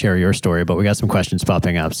have you share your story. But we got some questions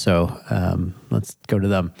popping up, so let's go to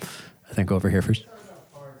them. I think over here first.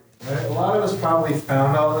 Right? A lot of us probably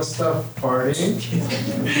found all this stuff partying,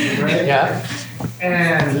 right? Yeah.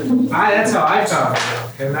 And that's how I found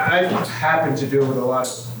it. And I happened to do it with a lot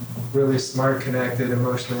of really smart, connected,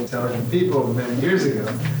 emotionally intelligent people many years ago.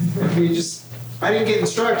 And I didn't get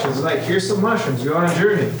instructions. Like, here's some mushrooms, go on a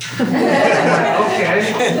journey. I'm like,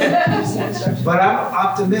 okay. But I'm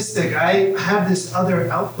optimistic. I have this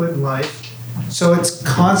other output in life. So it's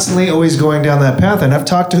constantly always going down that path. And I've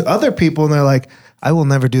talked to other people and they're like, I will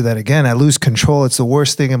never do that again. I lose control. It's the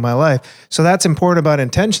worst thing in my life. So that's important about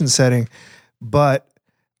intention setting. But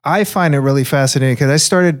I find it really fascinating because I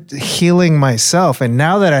started healing myself. And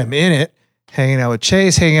now that I'm in it, hanging out with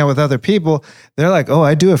Chase, hanging out with other people, they're like, oh,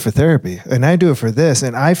 I do it for therapy and I do it for this.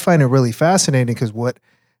 And I find it really fascinating because what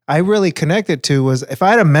I really connected to was if I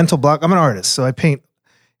had a mental block, I'm an artist, so I paint.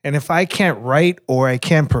 And if I can't write or I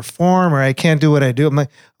can't perform or I can't do what I do, I'm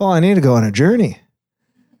like, oh, I need to go on a journey.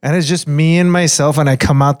 And it's just me and myself. And I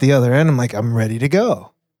come out the other end. I'm like, I'm ready to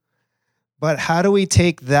go. But how do we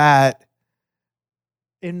take that?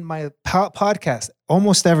 In my podcast,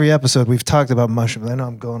 almost every episode, we've talked about mushrooms. I know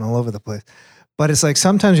I'm going all over the place, but it's like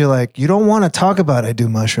sometimes you're like, you don't want to talk about I do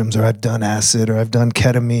mushrooms or I've done acid or I've done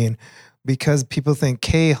ketamine because people think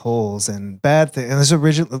K-holes and bad things. And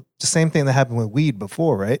there's the same thing that happened with weed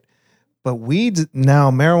before, right? But weed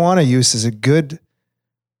now, marijuana use is a good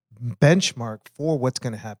benchmark for what's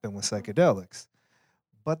going to happen with psychedelics.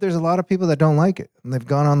 But there's a lot of people that don't like it, and they've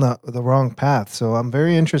gone on the wrong path. So I'm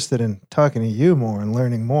very interested in talking to you more and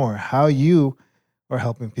learning more how you are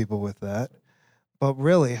helping people with that. But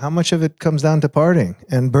really, how much of it comes down to partying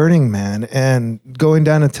and Burning Man and going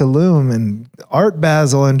down to Tulum and Art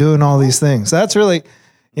Basel and doing all these things? That's really,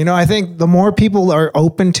 I think the more people are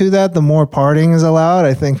open to that, the more partying is allowed.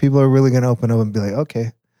 I think people are really going to open up and be like,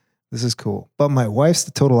 okay, this is cool. But my wife's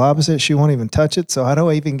the total opposite. She won't even touch it. So how do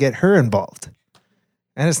I even get her involved?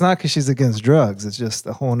 And it's not because she's against drugs. It's just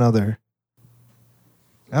a whole nother.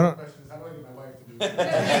 How do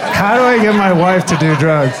I get my wife to do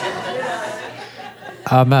drugs?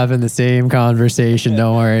 I'm having the same conversation.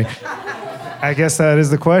 Don't worry. I guess that is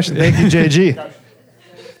the question. Thank you, JG.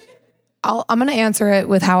 I'm going to answer it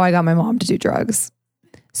with how I got my mom to do drugs.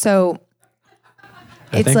 So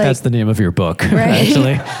I think that's the name of your book, right?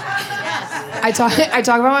 Actually. I talk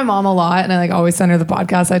about my mom a lot, and I always send her the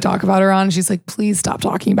podcast I talk about her on. She's like, please stop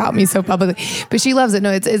talking about me so publicly, but she loves it.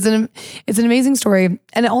 No, it's an amazing story,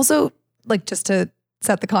 and also just to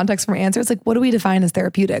set the context for my answer, it's like, what do we define as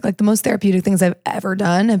therapeutic? Like the most therapeutic things I've ever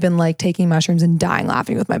done have been like taking mushrooms and dying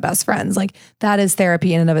laughing with my best friends. Like that is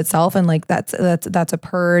therapy in and of itself, and like that's a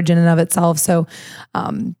purge in and of itself. So,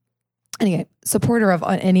 anyway, supporter of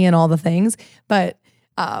any and all the things, but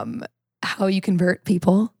how you convert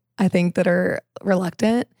people, I think, that are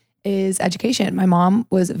reluctant is education. My mom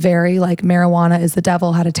was very like marijuana is the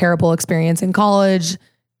devil, had a terrible experience in college,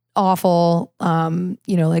 awful.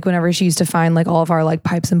 Like whenever she used to find like all of our like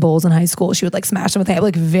pipes and bowls in high school, she would like smash them with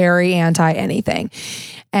like very anti anything.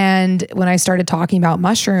 And when I started talking about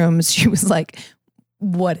mushrooms, she was like,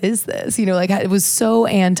 what is this? It was so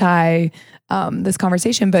anti this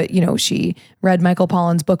conversation, but she read Michael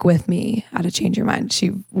Pollan's book with me, How to Change Your Mind.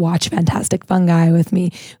 She watched Fantastic Fungi with me.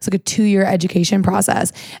 It was like a 2-year education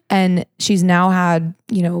process. And she's now had,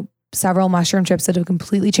 several mushroom trips that have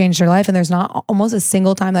completely changed her life. And there's not almost a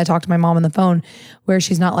single time that I talk to my mom on the phone where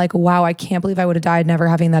she's not like, wow, I can't believe I would have died never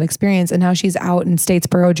having that experience. And now she's out in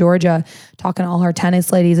Statesboro, Georgia, talking to all her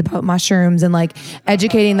tennis ladies about mushrooms and like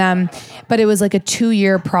educating them. But it was like a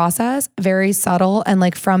 2-year process, very subtle, and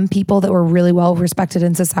like from people that were really well respected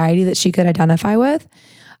in society that she could identify with.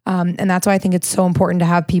 And that's why I think it's so important to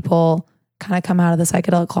have people kind of come out of the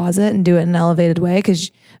psychedelic closet and do it in an elevated way, because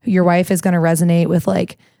your wife is going to resonate with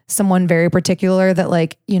like someone very particular that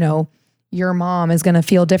like, your mom is going to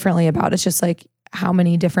feel differently about. It's just like, how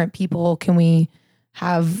many different people can we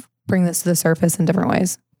have bring this to the surface in different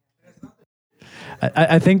ways.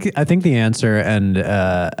 I think the answer, and an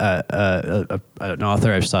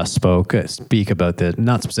author I saw speak about this,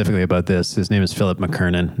 not specifically about this. His name is Philip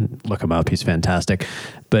McKernan. Look him up; he's fantastic.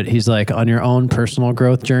 But he's like, on your own personal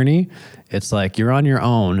growth journey, it's like you're on your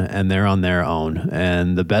own and they're on their own,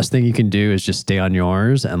 and the best thing you can do is just stay on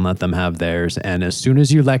yours and let them have theirs. And as soon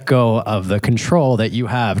as you let go of the control that you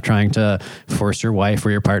have, trying to force your wife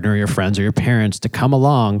or your partner or your friends or your parents to come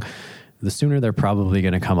along, the sooner they're probably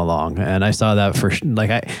going to come along. And I saw that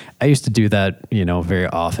I used to do that, very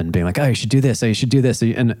often, being like, oh, you should do this,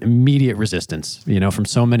 and immediate resistance, from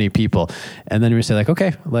so many people. And then we say like,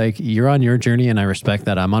 okay, like you're on your journey and I respect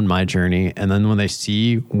that, I'm on my journey. And then when they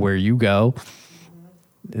see where you go,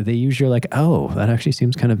 they usually are like, oh, that actually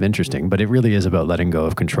seems kind of interesting. But it really is about letting go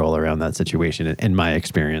of control around that situation, in my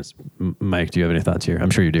experience. Mike, do you have any thoughts here?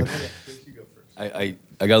 I'm sure you do. I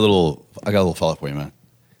got a little follow-up for you, man.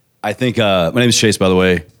 I think, my name is Chase, by the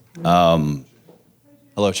way.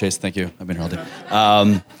 Hello, Chase. Thank you. I've been here all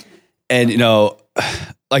day. And,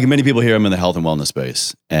 like many people here, I'm in the health and wellness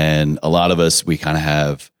space. And a lot of us, we kind of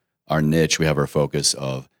have our niche. We have our focus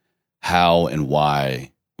of how and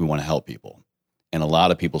why we want to help people. And a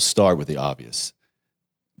lot of people start with the obvious.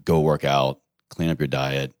 Go work out, clean up your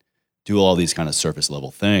diet, do all these kind of surface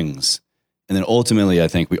level things. And then ultimately, I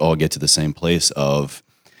think we all get to the same place of,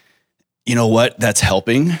 you know what, that's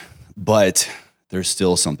helping, but there's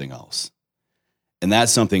still something else. And that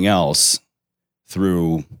something else,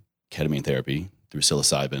 through ketamine therapy, through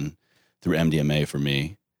psilocybin, through MDMA for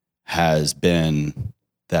me, has been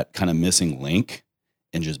that kind of missing link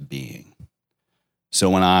in just being. So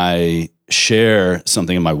when I share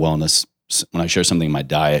something in my wellness, when I share something in my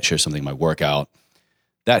diet, share something in my workout,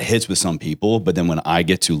 that hits with some people. But then when I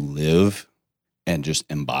get to live and just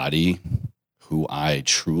embody who I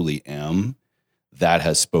truly am, that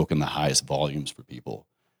has spoken the highest volumes for people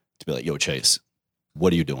to be like, yo, Chase,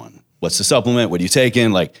 what are you doing? What's the supplement? What are you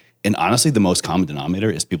taking? And honestly, the most common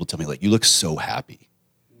denominator is people tell me like, you look so happy.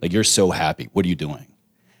 Like, you're so happy. What are you doing?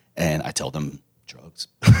 And I tell them drugs.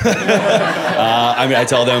 I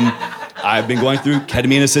tell them I've been going through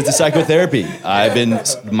ketamine-assisted psychotherapy. I've been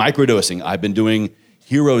microdosing. I've been doing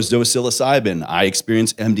Heroes dose psilocybin. I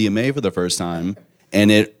experienced MDMA for the first time,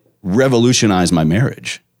 and it revolutionized my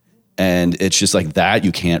marriage. And it's just like that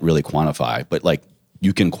you can't really quantify, but like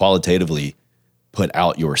you can qualitatively put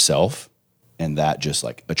out yourself, and that just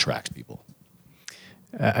like attracts people.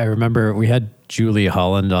 I remember we had Julie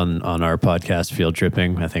Holland on our podcast, Field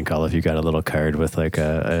Tripping. I think all of you got a little card with like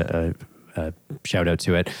a shout out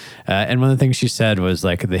to it. And one of the things she said was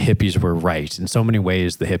like the hippies were right. In so many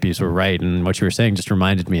ways, the hippies were right. And what you were saying just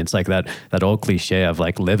reminded me, it's like that old cliche of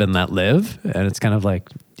like live and let live. And it's kind of like,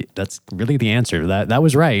 that's really the answer. That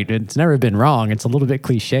was right. It's never been wrong. It's a little bit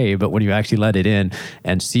cliche, but when you actually let it in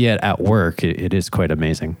and see it at work, it is quite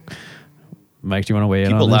amazing. Mike, do you want to weigh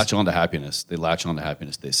in on this? People latch on to happiness. They latch on to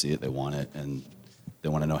happiness. They see it, they want it, and they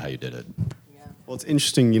want to know how you did it. Well, it's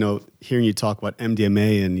interesting, hearing you talk about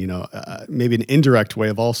MDMA and, maybe an indirect way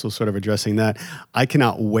of also sort of addressing that. I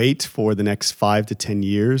cannot wait for the next 5 to 10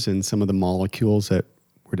 years and some of the molecules that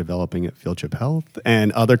we're developing at Field Trip Health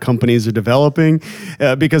and other companies are developing,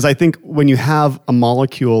 because I think when you have a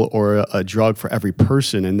molecule or a drug for every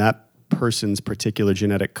person, and that person's particular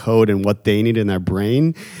genetic code and what they need in their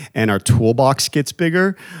brain, and our toolbox gets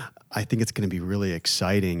bigger, I think it's going to be really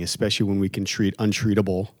exciting, especially when we can treat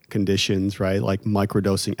untreatable conditions, right? Like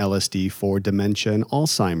microdosing LSD for dementia and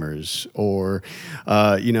Alzheimer's. Or,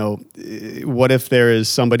 what if there is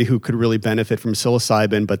somebody who could really benefit from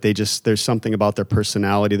psilocybin, but there's something about their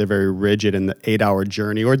personality, they're very rigid in the 8-hour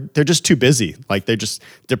journey, or they're just too busy. Like they're just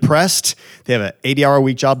depressed. They have an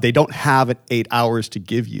 80-hour-a-week job. They don't have 8 hours to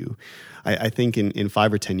give you. I think in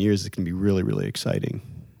 5 or 10 years, it can be really, really exciting.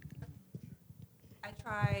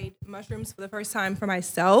 Tried mushrooms for the first time for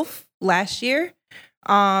myself last year.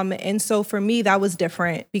 And so for me, that was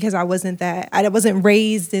different because I wasn't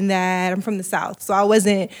raised in that. I'm from the South. So I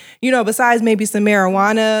wasn't, besides maybe some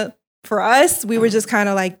marijuana for us, we were just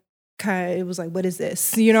it was like, what is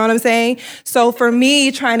this? You know what I'm saying? So for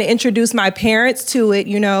me, trying to introduce my parents to it,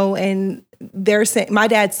 and they're saying, my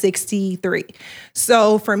dad's 63.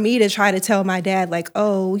 So for me to try to tell my dad like,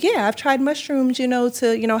 oh yeah, I've tried mushrooms,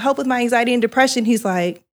 to, help with my anxiety and depression. He's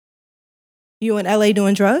like, you in LA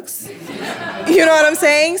doing drugs? You know what I'm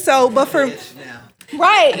saying? So, but for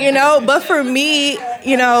me,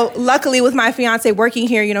 luckily with my fiance working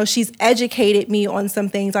here, she's educated me on some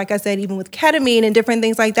things, like I said, even with ketamine and different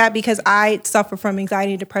things like that, because I suffer from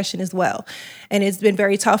anxiety and depression as well. And it's been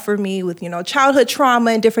very tough for me with, childhood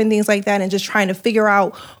trauma and different things like that, and just trying to figure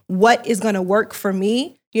out what is going to work for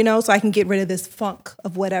me so I can get rid of this funk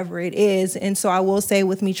of whatever it is. And so I will say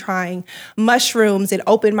with me trying mushrooms, it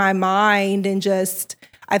opened my mind and just,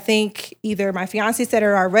 I think either my fiance said it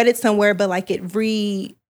or I read it somewhere, but like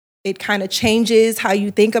it kind of changes how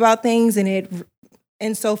you think about things.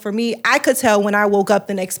 And so for me, I could tell when I woke up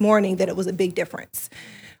the next morning that it was a big difference.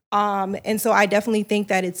 And so I definitely think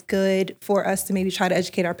that it's good for us to maybe try to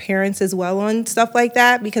educate our parents as well on stuff like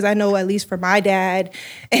that, because I know at least for my dad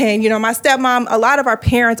and, my stepmom, a lot of our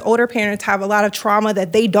parents, older parents, have a lot of trauma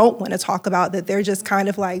that they don't want to talk about, that they're just kind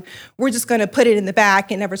of like, we're just going to put it in the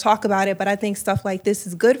back and never talk about it. But I think stuff like this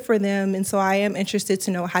is good for them. And so I am interested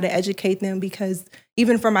to know how to educate them, because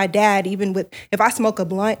even for my dad, even with, if I smoke a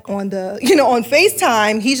blunt on on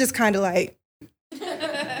FaceTime, he's just kind of like,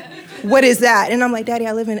 what is that? And I'm like, Daddy,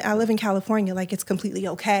 I live in California. Like, it's completely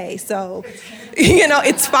okay. So,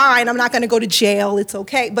 it's fine. I'm not going to go to jail. It's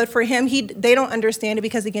okay. But for him, they don't understand it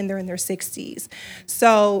because, again, they're in their 60s.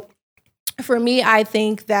 So for me, I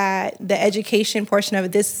think that the education portion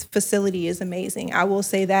of this facility is amazing. I will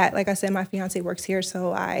say that, like I said, my fiance works here.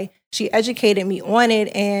 So she educated me on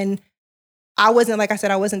it. And I wasn't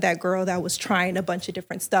that girl that was trying a bunch of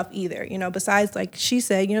different stuff either, besides, like she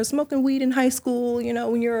said, smoking weed in high school,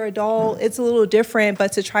 when you're an adult, it's a little different,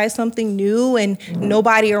 but to try something new and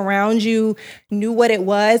nobody around you knew what it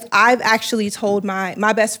was. I've actually told my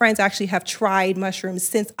best friends actually have tried mushrooms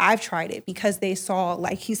since I've tried it, because they saw,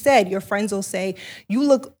 like he said, your friends will say, you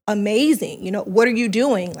look amazing. What are you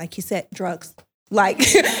doing? Like he said, drugs. Like,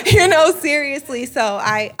 seriously. So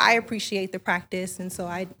I appreciate the practice. And so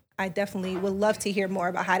I definitely would love to hear more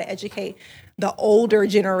about how to educate the older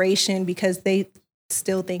generation, because they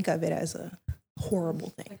still think of it as a horrible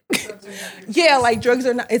thing. Yeah, like drugs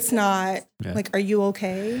are not, it's not, like, are you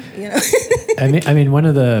okay? I mean, one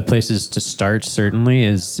of the places to start certainly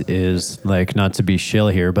is like, not to be shill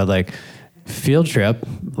here, but like Field Trip,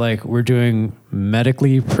 like we're doing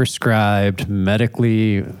medically prescribed,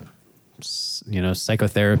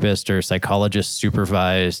 psychotherapist or psychologist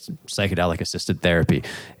supervised psychedelic assisted therapy.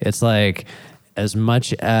 It's like, as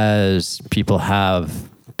much as people have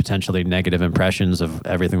potentially negative impressions of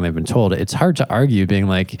everything they've been told, it's hard to argue being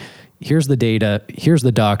like, here's the data, here's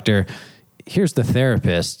the doctor, here's the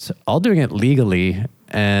therapist, all doing it legally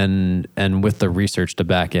and with the research to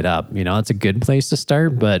back it up. It's a good place to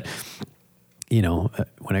start, but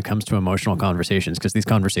when it comes to emotional conversations, because these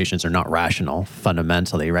conversations are not rational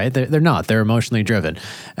fundamentally, right? They're not. They're emotionally driven.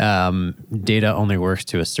 Data only works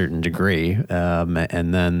to a certain degree.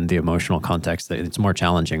 And then the emotional context, it's more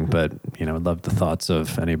challenging. But, I'd love the thoughts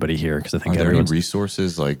of anybody here, because I think are there any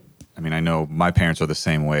resources? Like, I know my parents are the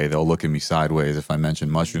same way. They'll look at me sideways if I mention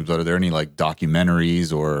mushrooms. But are there any like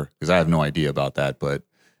documentaries because I have no idea about that, but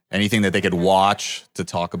anything that they could watch to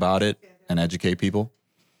talk about it and educate people?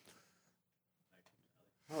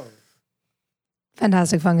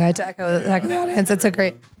 Fantastic fungi to echo the audience. That's a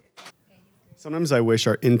great. Sometimes I wish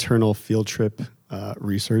our internal Field Trip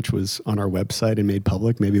research was on our website and made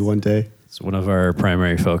public maybe one day. It's one of our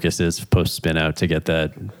primary focuses post spin out to get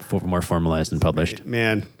that more formalized and published.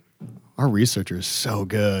 Man, our research is so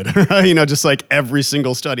good. Just like every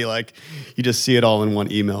single study, like you just see it all in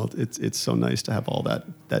one email. It's so nice to have all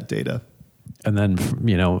that data. And then,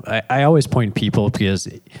 I always point people, because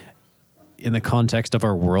in the context of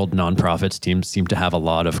our world, nonprofits teams seem to have a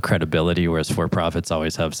lot of credibility, whereas for-profits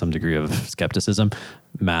always have some degree of skepticism.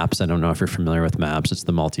 MAPS, I don't know if you're familiar with MAPS. It's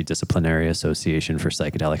the Multidisciplinary Association for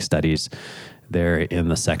Psychedelic Studies. They're in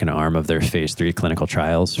the second arm of their phase 3 clinical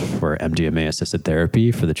trials for MDMA-assisted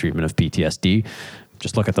therapy for the treatment of PTSD.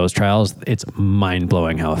 Just look at those trials. It's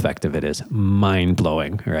mind-blowing how effective it is.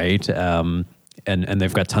 Mind-blowing, right? And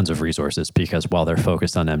they've got tons of resources, because while they're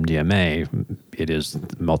focused on MDMA, it is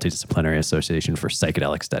the Multidisciplinary Association for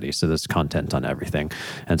Psychedelic Studies. So there's content on everything.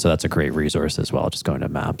 And so that's a great resource as well, just going to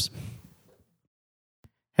MAPS.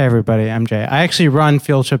 Hey, everybody. I'm Jay. I actually run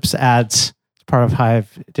Field Trip's ads as part of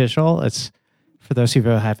Hive Digital. It's for those of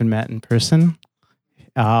you who haven't met in person.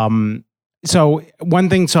 So one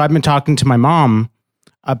thing, I've been talking to my mom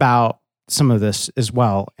about some of this as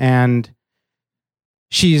well. And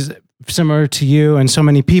she's similar to you and so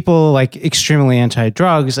many people, like extremely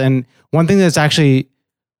anti-drugs. And one thing that's actually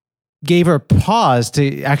gave her pause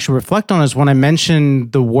to actually reflect on is when I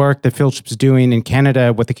mentioned the work that Field Trip's doing in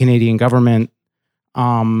Canada with the Canadian government.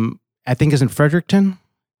 I think is in Fredericton.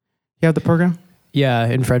 You have the program? Yeah,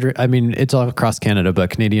 in Frederick. It's all across Canada, but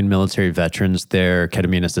Canadian military veterans, their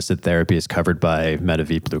ketamine-assisted therapy is covered by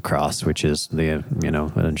Medavie Blue Cross, which is the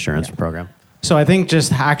an insurance program. So I think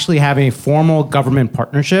just actually having a formal government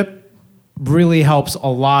partnership really helps a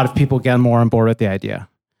lot of people get more on board with the idea.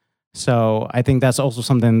 So I think that's also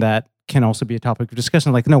something that can also be a topic of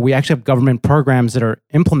discussion. Like, no, we actually have government programs that are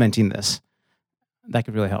implementing this. That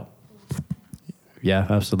could really help. Yeah,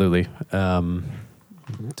 absolutely.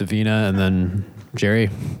 Davina and then Jerry.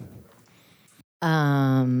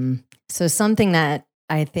 So something that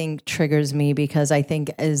I think triggers me, because I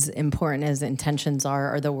think as important as intentions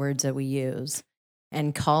are the words that we use.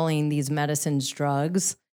 And calling these medicines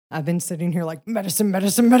drugs. I've been sitting here like medicine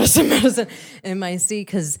in my seat,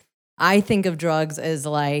 because I think of drugs as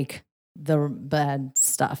like the bad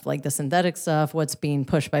stuff, like the synthetic stuff, what's being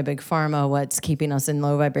pushed by big pharma, what's keeping us in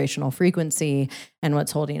low vibrational frequency, and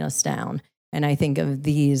what's holding us down. And I think of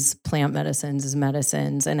these plant medicines as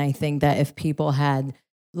medicines. And I think that if people had,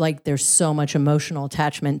 like, there's so much emotional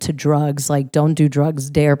attachment to drugs, like Don't Do Drugs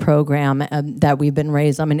Dare program that we've been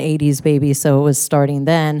raised. I'm an 80s baby, so it was starting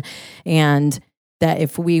then. And that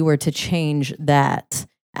if we were to change that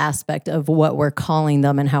aspect of what we're calling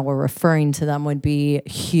them and how we're referring to them would be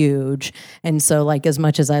huge. And so, like, as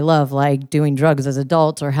much as I love like doing drugs as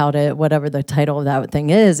adults, or how to, whatever the title of that thing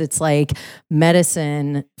is, it's like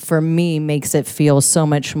medicine for me makes it feel so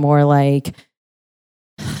much more like,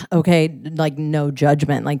 okay, like no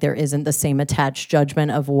judgment, like there isn't the same attached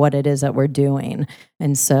judgment of what it is that we're doing.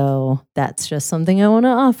 And so that's just something I want to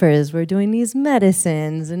offer, is we're doing these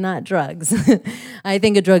medicines and not drugs. I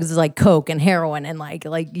think of drugs as like Coke and heroin and like,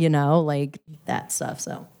 you know, like that stuff.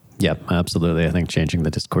 So Yep, absolutely. I think changing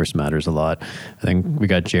the discourse matters a lot. I think we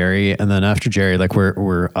got Jerry, and then after Jerry, like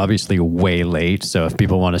we're obviously way late. So if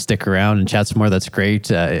people want to stick around and chat some more, that's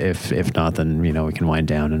great. If not, then we can wind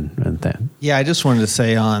down and then. Yeah, I just wanted to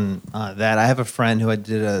say on that I have a friend who I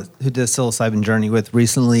did a psilocybin journey with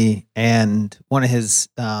recently, and one of his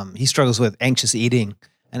he struggles with anxious eating.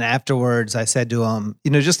 And afterwards, I said to him,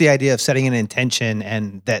 just the idea of setting an intention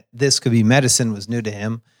and that this could be medicine was new to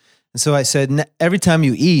him. And so I said, every time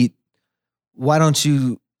you eat, why don't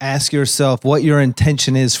you ask yourself what your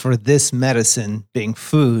intention is for this medicine being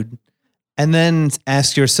food? And then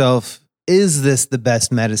ask yourself, is this the best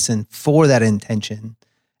medicine for that intention?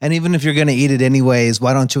 And even if you're going to eat it anyways,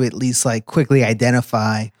 why don't you at least quickly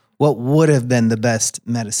identify what would have been the best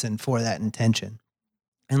medicine for that intention?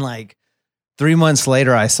 And 3 months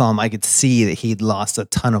later, I saw him. I could see that he'd lost a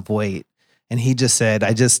ton of weight. And he just said,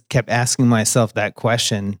 I just kept asking myself that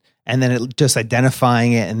question. And then just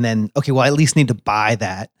identifying it, and then, okay, well, I at least need to buy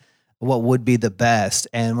that. What would be the best?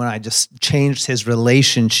 And when I just changed his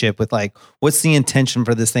relationship with what's the intention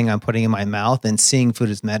for this thing I'm putting in my mouth, and seeing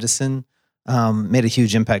food as medicine, made a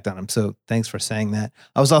huge impact on him. So thanks for saying that.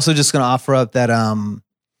 I was also just going to offer up that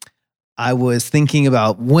I was thinking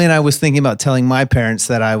about telling my parents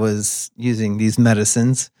that I was using these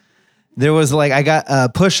medicines. There was I got a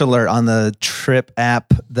push alert on the Trip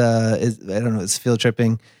app. It's Field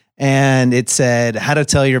Tripping. And it said, how to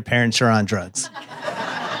tell your parents you're on drugs.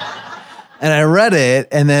 And I read it,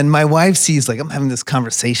 and then my wife sees, I'm having this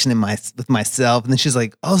conversation with myself, and then she's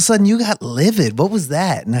like, all of a sudden you got livid. What was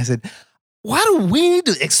that? And I said, why do we need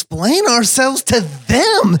to explain ourselves to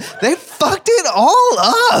them? They fucked it all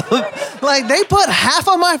up. They put half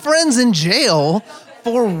of my friends in jail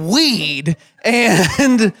for weed,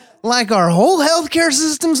 and our whole healthcare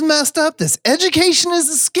system's messed up. This education is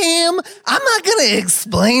a scam. I'm not going to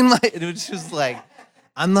explain it was just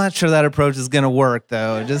I'm not sure that approach is going to work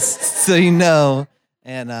though, just so you know.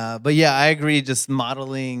 And, but yeah, I agree. Just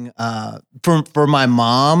modeling, for my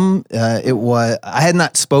mom, I had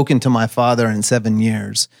not spoken to my father in 7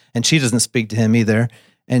 years, and she doesn't speak to him either.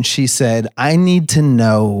 And she said, I need to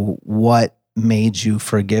know what made you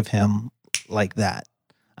forgive him like that.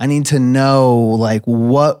 I need to know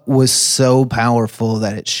what was so powerful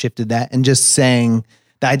that it shifted that, and just saying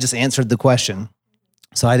that I just answered the question.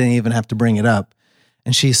 So I didn't even have to bring it up.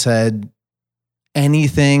 And she said,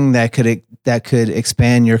 anything that could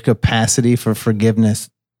expand your capacity for forgiveness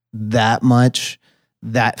that much,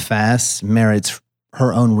 that fast, merits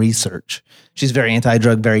her own research. She's very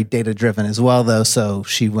anti-drug, very data-driven as well, though. So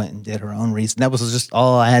she went and did her own research. That was just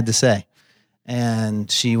all I had to say. And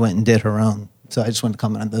she went and did her own. So I just wanted to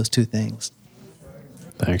comment on those two things.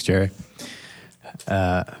 Thanks, Jerry.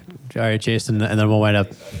 All right, Jason, and then we'll wind up.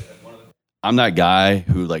 I'm that guy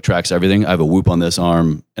who tracks everything. I have a Whoop on this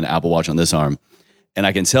arm, an Apple Watch on this arm. And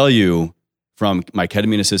I can tell you from my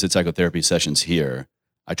ketamine-assisted psychotherapy sessions here,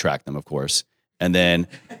 I track them, of course. And then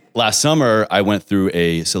last summer, I went through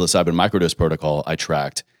a psilocybin microdose protocol I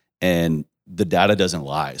tracked, and the data doesn't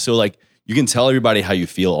lie. So you can tell everybody how you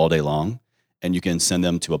feel all day long, and you can send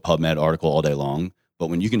them to a PubMed article all day long. But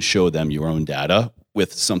when you can show them your own data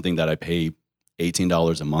with something that I pay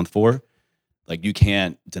 $18 a month for, you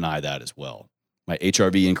can't deny that as well. My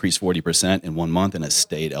HRV increased 40% in 1 month and has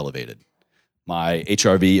stayed elevated. My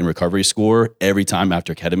HRV and recovery score every time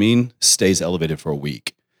after ketamine stays elevated for a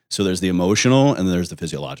week. So there's the emotional and then there's the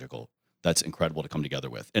physiological. That's incredible to come together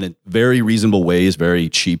with. And in very reasonable ways, very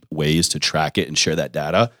cheap ways to track it and share that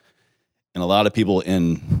data. And a lot of people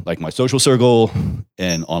in like my social circle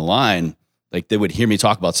and online, like they would hear me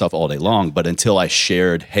talk about stuff all day long, but until I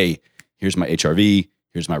shared, hey, here's my HRV,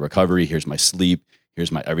 here's my recovery, here's my sleep,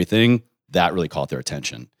 here's my everything, that really caught their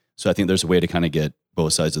attention. So I think there's a way to kind of get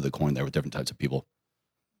both sides of the coin there with different types of people.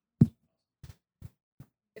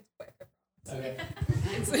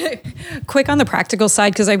 It's quick on the practical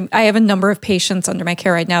side, because I have a number of patients under my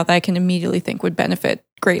care right now that I can immediately think would benefit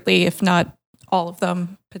greatly, if not all of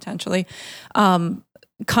them potentially.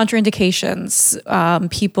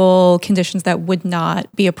 Contraindications, conditions that would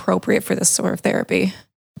not be appropriate for this sort of therapy.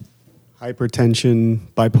 Hypertension,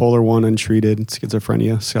 bipolar 1 untreated,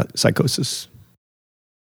 schizophrenia, psychosis,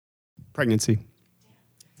 pregnancy,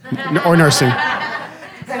 or nursing.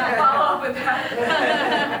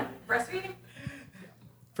 Breastfeeding?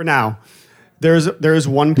 For now. There is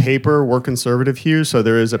one paper, we're conservative here, so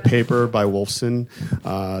there is a paper by Wolfson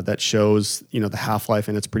that shows, the half-life,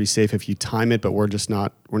 and it's pretty safe if you time it, but we're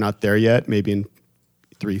not there yet. Maybe in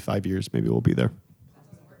 3-5 years, maybe we'll be there.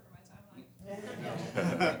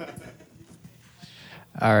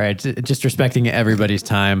 All right, just respecting everybody's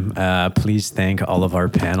time, please thank all of our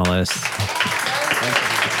panelists.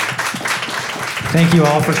 Thank you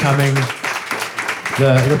all for coming.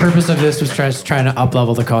 The purpose of this was trying to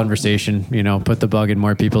up-level the conversation, put the bug in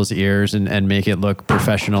more people's ears and make it look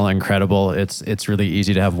professional and credible. It's really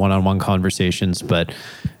easy to have one-on-one conversations, but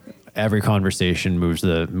every conversation moves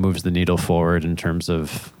the needle forward in terms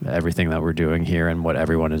of everything that we're doing here and what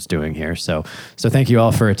everyone is doing here. So thank you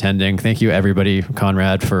all for attending. Thank you, everybody,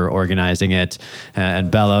 Conrad, for organizing it, and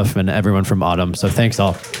Bella and everyone from Autumn. So thanks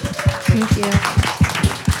all. Thank you.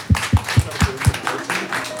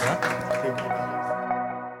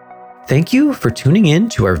 Thank you for tuning in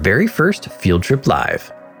to our very first Field Trip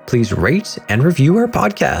Live. Please rate and review our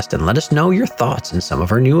podcast and let us know your thoughts and some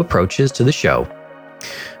of our new approaches to the show.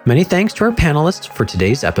 Many thanks to our panelists for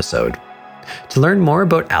today's episode. To learn more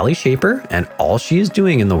about Ali Shaper and all she is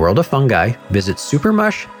doing in the world of fungi, visit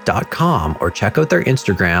supermush.com or check out their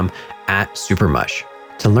Instagram @supermush.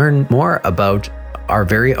 To learn more about our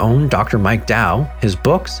very own Dr. Mike Dow, his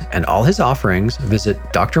books, and all his offerings, visit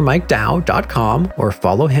drmikedow.com or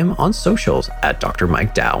follow him on socials @Dr.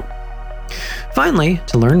 Mike Dow. Finally,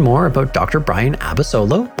 to learn more about Dr. Brian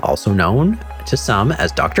Abasolo, also known to some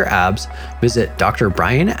as Dr. Abs, visit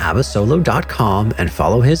drbrianabasolo.com and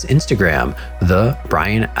follow his Instagram, The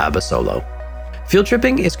Brian Abasolo. Field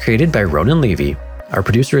Tripping is created by Ronan Levy. Our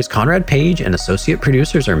producer is Conrad Page, and associate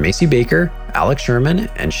producers are Macy Baker, Alex Sherman,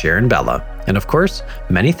 and Sharon Bella. And of course,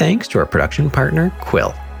 many thanks to our production partner,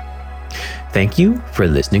 Quill. Thank you for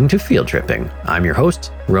listening to Field Tripping. I'm your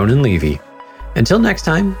host, Ronan Levy. Until next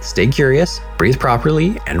time, stay curious, breathe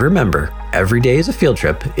properly, and remember, every day is a field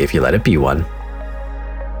trip if you let it be one.